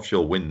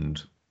offshore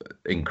wind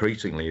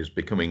increasingly is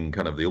becoming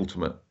kind of the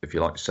ultimate, if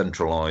you like,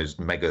 centralized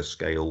mega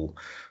scale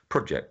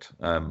project.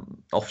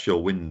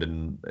 Offshore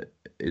wind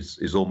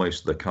is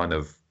almost the kind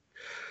of,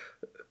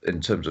 in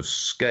terms of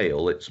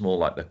scale, it's more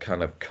like the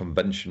kind of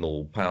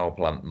conventional power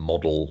plant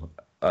model.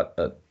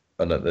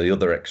 And at the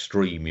other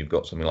extreme, you've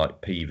got something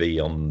like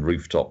PV on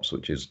rooftops,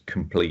 which is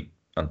complete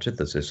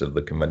antithesis of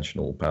the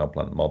conventional power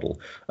plant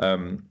model.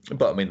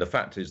 But the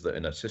fact is that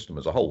in a system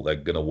as a whole, they're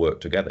going to work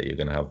together. You're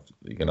going to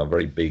have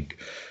very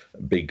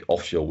big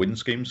offshore wind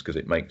schemes, because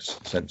it makes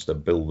sense to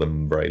build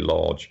them very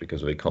large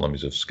because of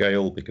economies of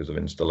scale, because of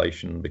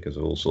installation, because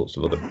of all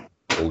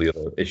the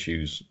other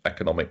issues,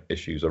 economic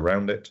issues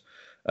around it.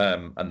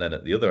 And then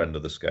at the other end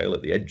of the scale,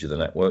 at the edge of the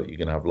network, you're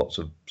going to have lots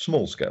of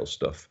small scale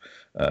stuff,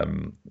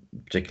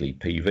 particularly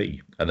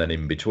PV. And then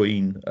in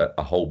between,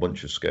 a whole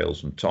bunch of scales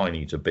from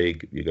tiny to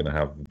big. You're going to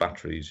have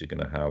batteries, you're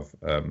going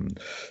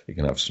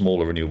to have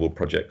smaller renewable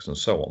projects, and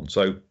so on.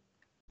 So,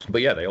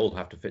 but yeah, they all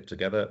have to fit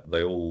together.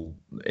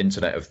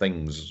 Internet of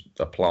Things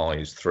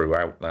applies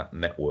throughout that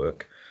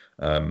network.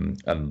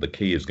 And the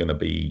key is going to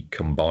be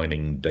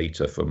combining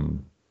data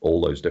from all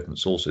those different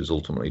sources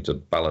ultimately to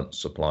balance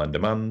supply and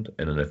demand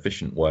in an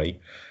efficient way,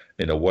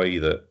 in a way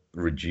that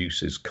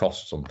reduces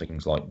costs on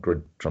things like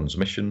grid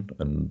transmission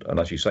and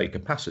as you say,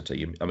 capacity.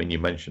 You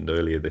mentioned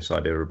earlier this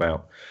idea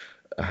about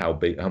how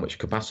much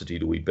capacity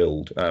do we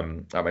build.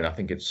 I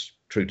think it's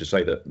true to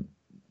say that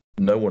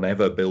no one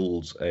ever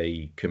builds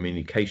a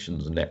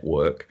communications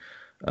network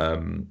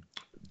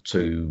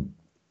to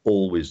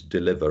always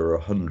deliver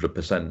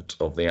 100%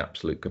 of the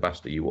absolute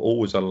capacity. You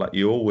always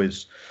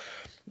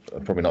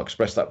probably not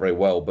expressed that very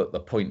well, but the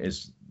point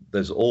is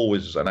there's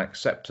always an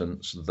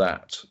acceptance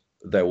that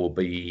there will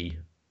be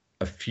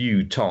a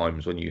few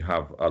times when you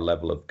have a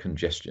level of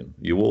congestion.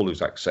 You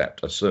always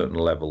accept a certain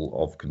level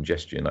of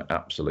congestion at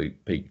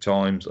absolute peak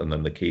times, and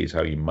then the key is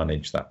how you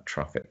manage that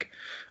traffic.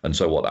 And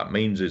so what that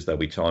means is there'll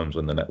be times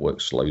when the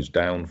network slows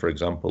down, for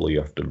example, or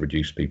you have to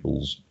reduce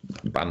people's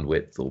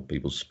bandwidth or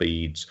people's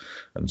speeds,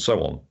 and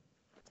so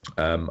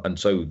on. And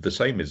so the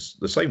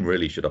same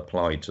really should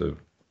apply to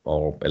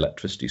our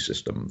electricity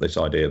system. This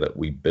idea that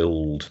we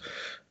build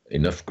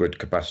enough grid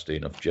capacity,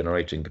 enough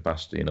generating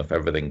capacity, enough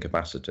everything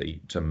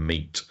capacity to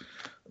meet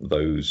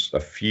a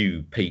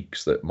few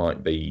peaks that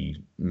might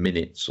be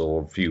minutes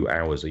or a few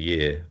hours a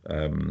year,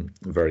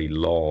 very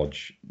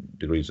large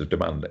degrees of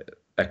demand.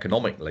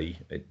 Economically,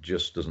 it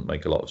just doesn't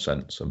make a lot of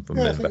sense, and from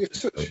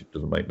investors, it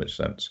doesn't make much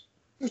sense.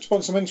 You touched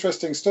on some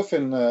interesting stuff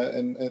in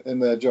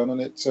there, John,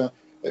 and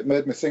it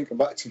made me think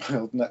back to my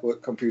old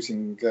network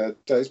computing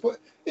days. But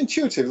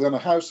intuitively, on a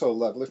household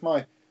level, if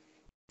my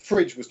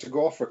fridge was to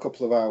go off for a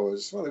couple of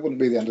hours, well, it wouldn't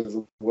be the end of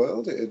the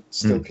world. It'd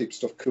still keep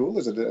stuff cool.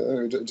 Does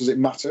it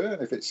matter?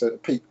 And if it's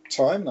at peak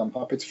time, I'm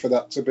happy for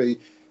that to be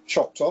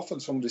chopped off.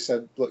 And somebody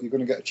said, look, you're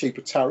going to get a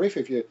cheaper tariff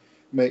if you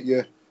make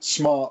your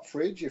smart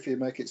fridge, if you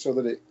make it so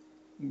that it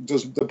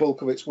does the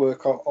bulk of its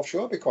work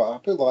offshore. I'd be quite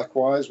happy.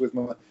 Likewise with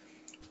my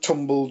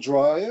tumble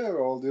dryer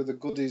or all the other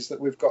goodies that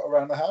we've got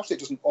around the house. It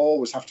doesn't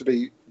always have to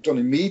be done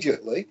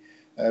immediately.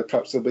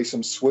 Perhaps there'll be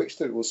some switch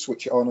that will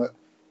switch it on at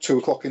 2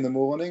 o'clock in the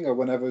morning or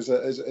whenever is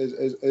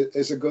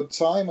a good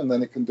time, and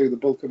then it can do the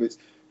bulk of its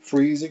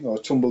freezing or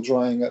tumble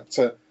drying at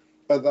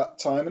that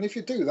time. And if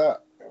you do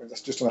that, I mean,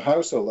 that's just on a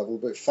household level,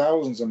 but if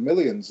thousands and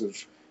millions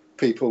of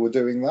people were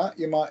doing that,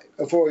 you might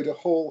avoid a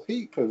whole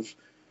heap of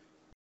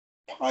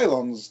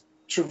pylons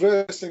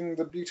traversing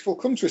the beautiful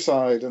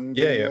countryside and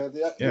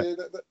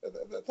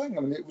the thing.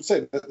 I mean, it would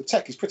say that the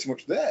tech is pretty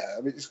much there.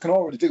 I mean, it can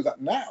already do that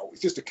now.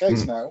 It's just a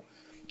case now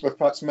of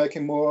perhaps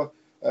making more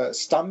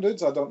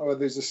standards. I don't know whether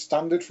there's a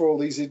standard for all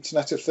these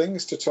Internet of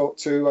Things to talk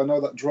to. I know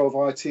that drove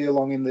IT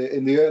along in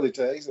the early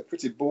days, a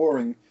pretty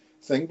boring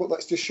thing, but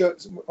let's just show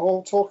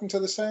all talking to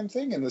the same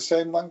thing in the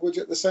same language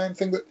at the same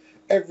thing, that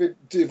every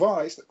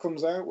device that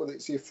comes out, whether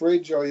it's your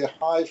fridge or your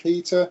Hive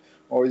heater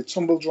or your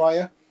tumble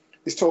dryer,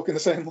 is talking the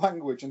same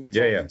language. And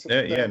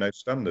no,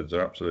 standards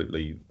are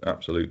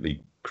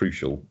absolutely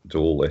crucial to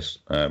all this,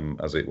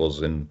 as it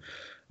was in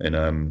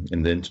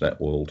the internet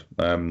world.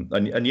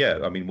 And yeah,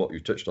 I mean, what you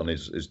touched on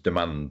is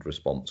demand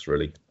response,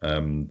 really.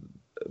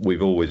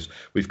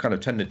 We've kind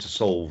of tended to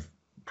solve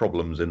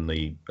problems in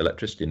the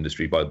electricity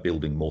industry by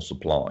building more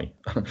supply,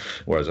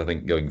 whereas I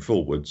think going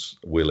forwards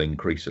we'll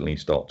increasingly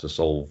start to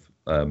solve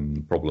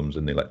problems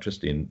in the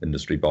electricity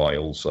industry by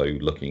also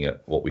looking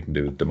at what we can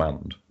do with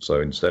demand. So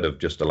instead of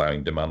just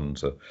allowing demand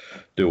to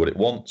do what it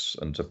wants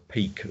and to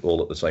peak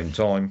all at the same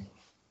time,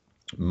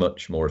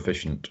 much more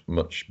efficient,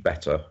 much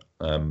better,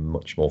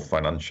 much more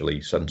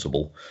financially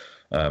sensible,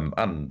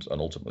 and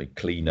ultimately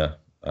cleaner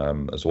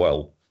as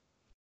well,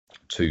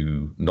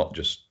 to not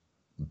just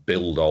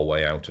build our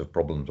way out of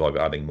problems by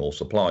adding more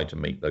supply to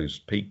meet those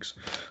peaks,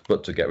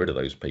 but to get rid of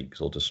those peaks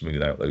or to smooth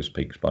out those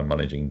peaks by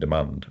managing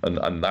demand.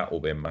 And that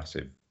will be a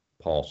massive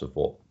part of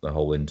what the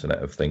whole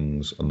Internet of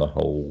Things and the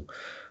whole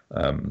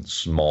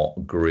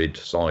smart grid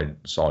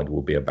side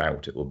will be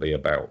about. It will be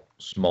about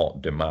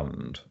smart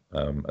demand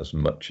as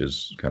much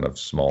as kind of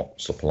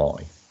smart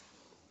supply.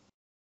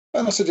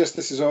 And I suggest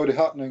this is already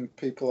happening.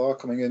 People are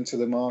coming into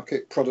the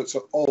market. Products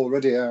are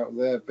already out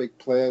there. Big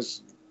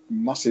players,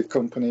 massive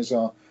companies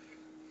are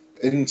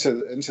into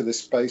this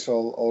space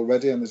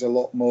already, and there's a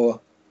lot more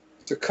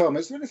to come.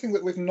 Is there anything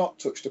that we've not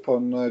touched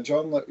upon,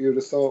 John, that you would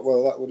have thought,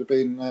 well, that would have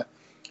been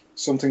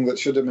something that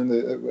should have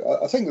been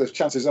I think the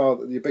chances are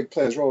that the big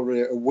players are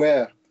already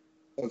aware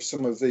of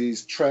some of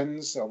these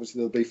trends. Obviously,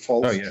 there'll be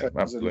false trends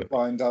absolutely. And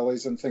blind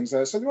alleys and things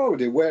there. So they're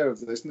already aware of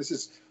this, and this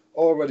is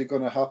already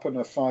going to happen.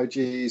 5G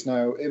is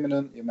now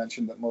imminent. You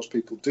mentioned that most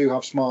people do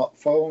have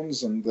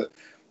smartphones, and that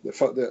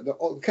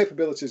the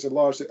capabilities are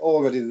largely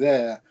already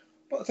there.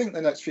 But I think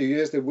the next few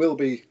years they will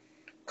be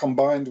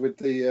combined with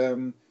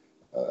the.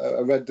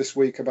 I read this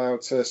week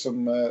about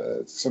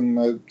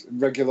some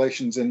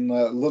regulations in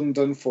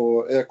London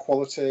for air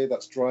quality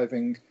that's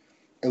driving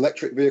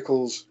electric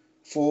vehicles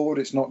forward.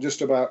 It's not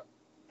just about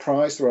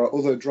price. There are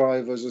other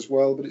drivers as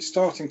well, but it's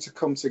starting to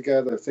come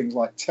together. Things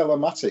like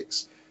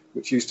telematics,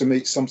 which used to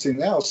mean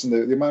something else, and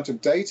the amount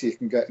of data you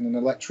can get in an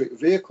electric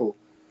vehicle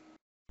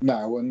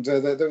now, and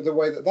the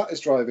way that is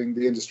driving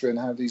the industry, and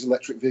how these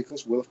electric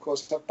vehicles will, of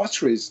course, have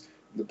batteries.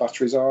 The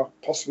batteries are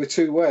possibly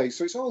two-way.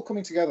 So it's all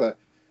coming together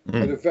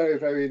at a very,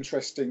 very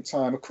interesting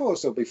time. Of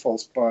course, there'll be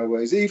false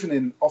byways. Even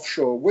in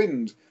offshore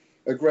wind,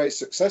 a great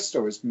success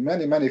stories,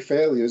 many, many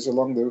failures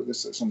along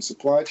some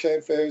supply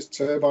chain failures,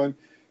 turbine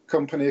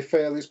company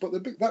failures, but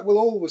that will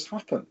always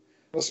happen.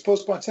 I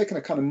suppose by taking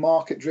a kind of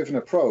market-driven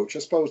approach, I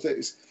suppose that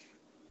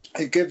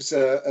it gives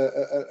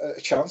a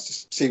chance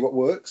to see what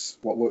works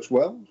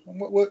well, and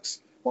what works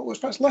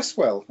perhaps less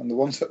well. And the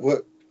ones that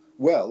work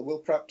well will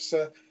perhaps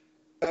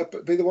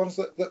be the ones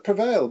that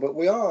prevail. But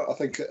we are, I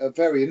think, at a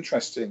very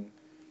interesting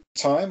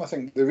time. I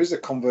think there is a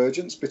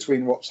convergence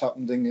between what's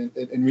happening in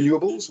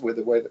renewables, with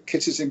the way that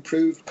kit has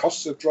improved,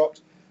 costs have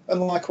dropped,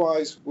 and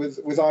likewise with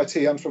IT,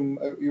 and from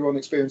your own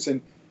experience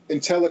in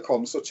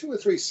telecom. So 2 or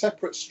 3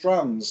 separate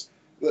strands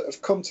that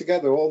have come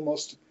together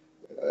almost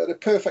at a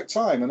perfect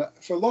time. And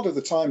for a lot of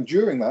the time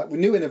during that, we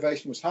knew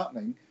innovation was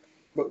happening,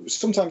 but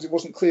sometimes it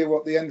wasn't clear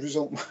what the end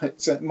result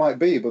might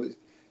be. But it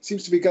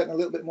seems to be getting a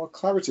little bit more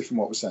clarity from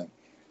what we're saying.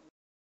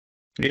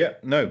 Yeah,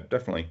 no,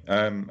 definitely.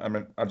 I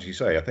mean, as you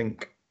say, I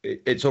think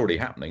it's already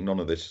happening. None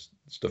of this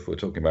stuff we're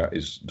talking about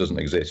doesn't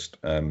exist.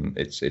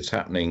 It's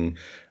happening.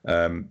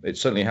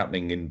 It's certainly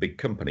happening in big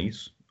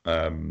companies,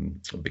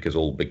 because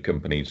all big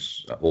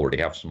companies already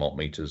have smart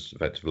meters,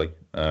 effectively.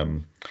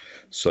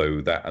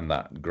 So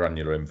that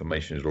granular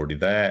information is already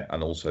there,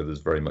 and also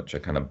there's very much a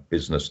kind of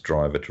business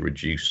driver to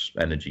reduce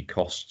energy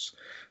costs.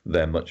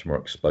 They're much more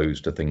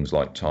exposed to things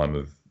like time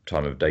of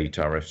time of day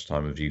tariffs,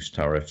 time of use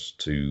tariffs,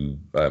 to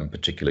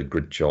particular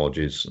grid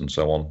charges and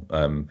so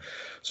on.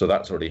 So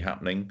that's already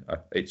happening.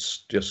 It's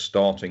just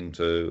starting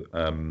to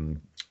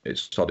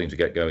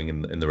get going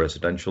in the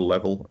residential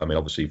level. I mean,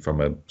 obviously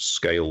from a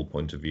scale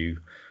point of view,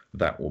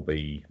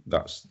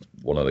 that's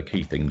one of the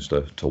key things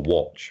to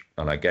watch,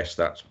 and I guess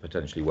that's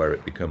potentially where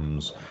it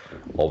becomes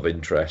of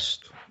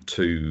interest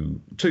to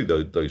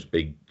those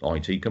big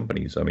IT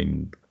companies. I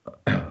mean,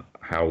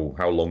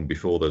 how long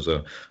before there's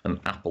an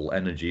Apple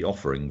Energy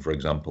offering, for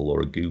example,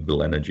 or a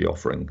Google Energy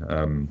offering,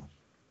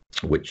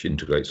 which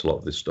integrates a lot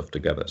of this stuff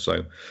together.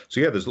 So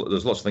yeah, there's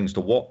lots of things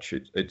to watch.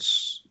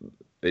 It's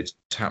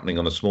happening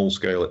on a small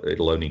scale.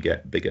 It'll only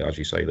get bigger, as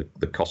you say.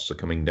 The costs are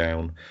coming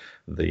down.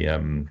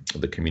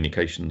 The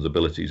communications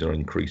abilities are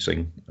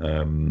increasing.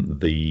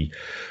 The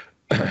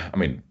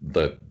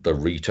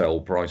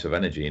retail price of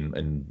energy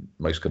in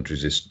most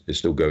countries is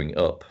still going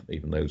up,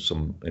 even though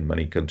in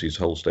many countries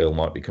wholesale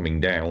might be coming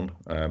down.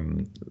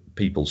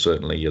 People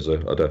certainly, at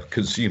a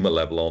consumer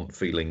level, aren't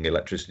feeling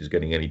electricity is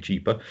getting any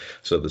cheaper.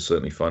 So there's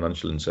certainly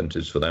financial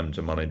incentives for them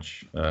to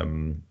manage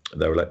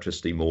their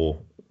electricity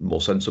more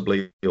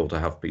sensibly, or to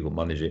have people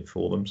manage it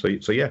for them. So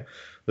yeah,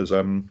 there's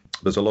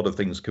a lot of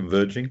things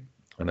converging,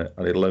 and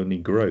it'll only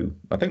grow.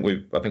 I think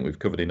we've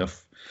covered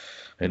enough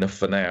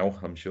for now.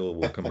 I'm sure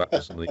we'll come back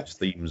to some of these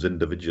themes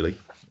individually.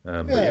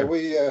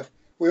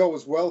 We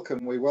always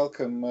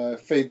welcome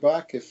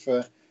feedback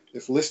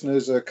if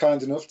listeners are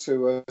kind enough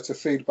to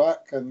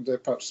feedback, and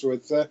perhaps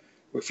with a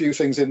few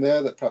things in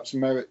there that perhaps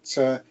merit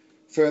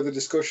further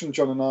discussion.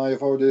 John and I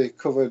have already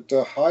covered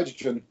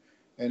hydrogen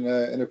in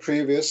a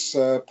previous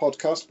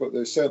podcast, but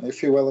there's certainly a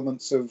few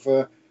elements of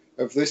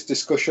this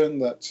discussion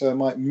that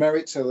might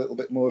merit a little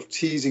bit more of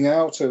teasing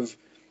out of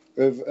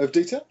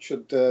detail,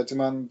 should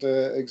demand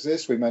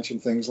exist. We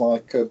mentioned things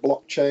like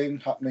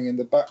blockchain happening in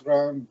the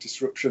background.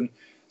 Disruption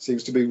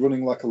seems to be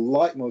running like a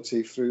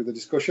leitmotif through the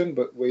discussion,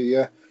 but we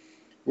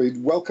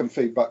welcome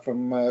feedback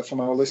from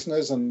our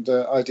listeners and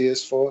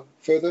ideas for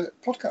further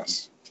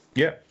podcasts.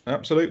 Yeah,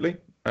 absolutely.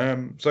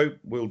 So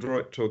we'll draw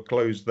it to a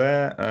close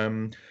there.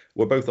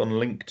 We're both on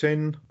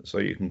LinkedIn, so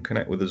you can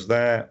connect with us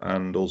there.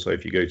 And also,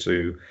 if you go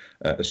to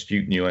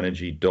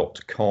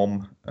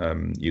astutenewenergy.com,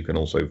 you can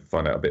also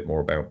find out a bit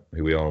more about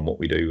who we are and what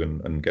we do,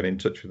 and get in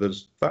touch with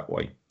us that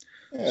way.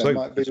 Yeah, so, it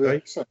might be.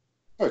 Sorry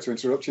to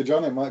interrupt you,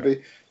 John. It might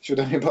be, should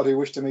anybody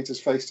wish to meet us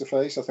face to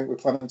face, I think we're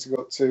planning to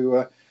go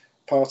to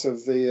part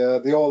of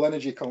the All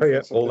Energy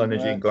conference. Oh yeah, All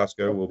Energy in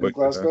Glasgow. We'll be in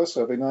Glasgow,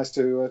 so it'll be nice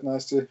to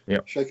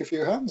shake a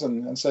few hands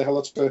and say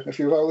hello to a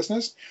few of our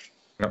listeners.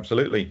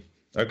 Absolutely.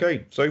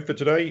 Okay, so for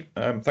today,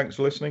 thanks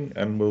for listening,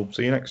 and we'll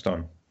see you next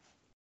time.